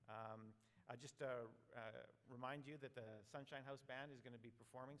 Just to remind you that the Sunshine House Band is going to be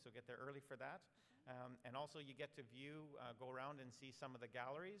performing, so get there early for that. And also you get to go around and see some of the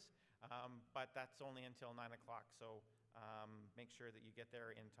galleries, but that's only until 9 o'clock, so make sure that you get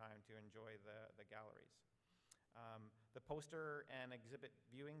there in time to enjoy the galleries. The poster and exhibit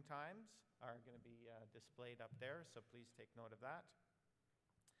viewing times are going to be displayed up there, so please take note of that.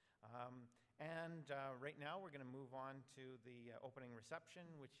 Right now, we're going to move on to the opening reception,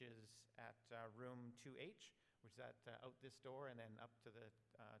 which is at room 2H, which is out this door and then up to the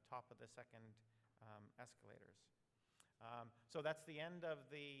top of the second escalators. So that's the end of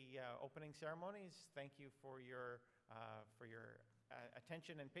the opening ceremonies. Thank you for your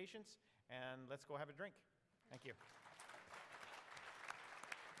attention and patience, and let's go have a drink. Thank you.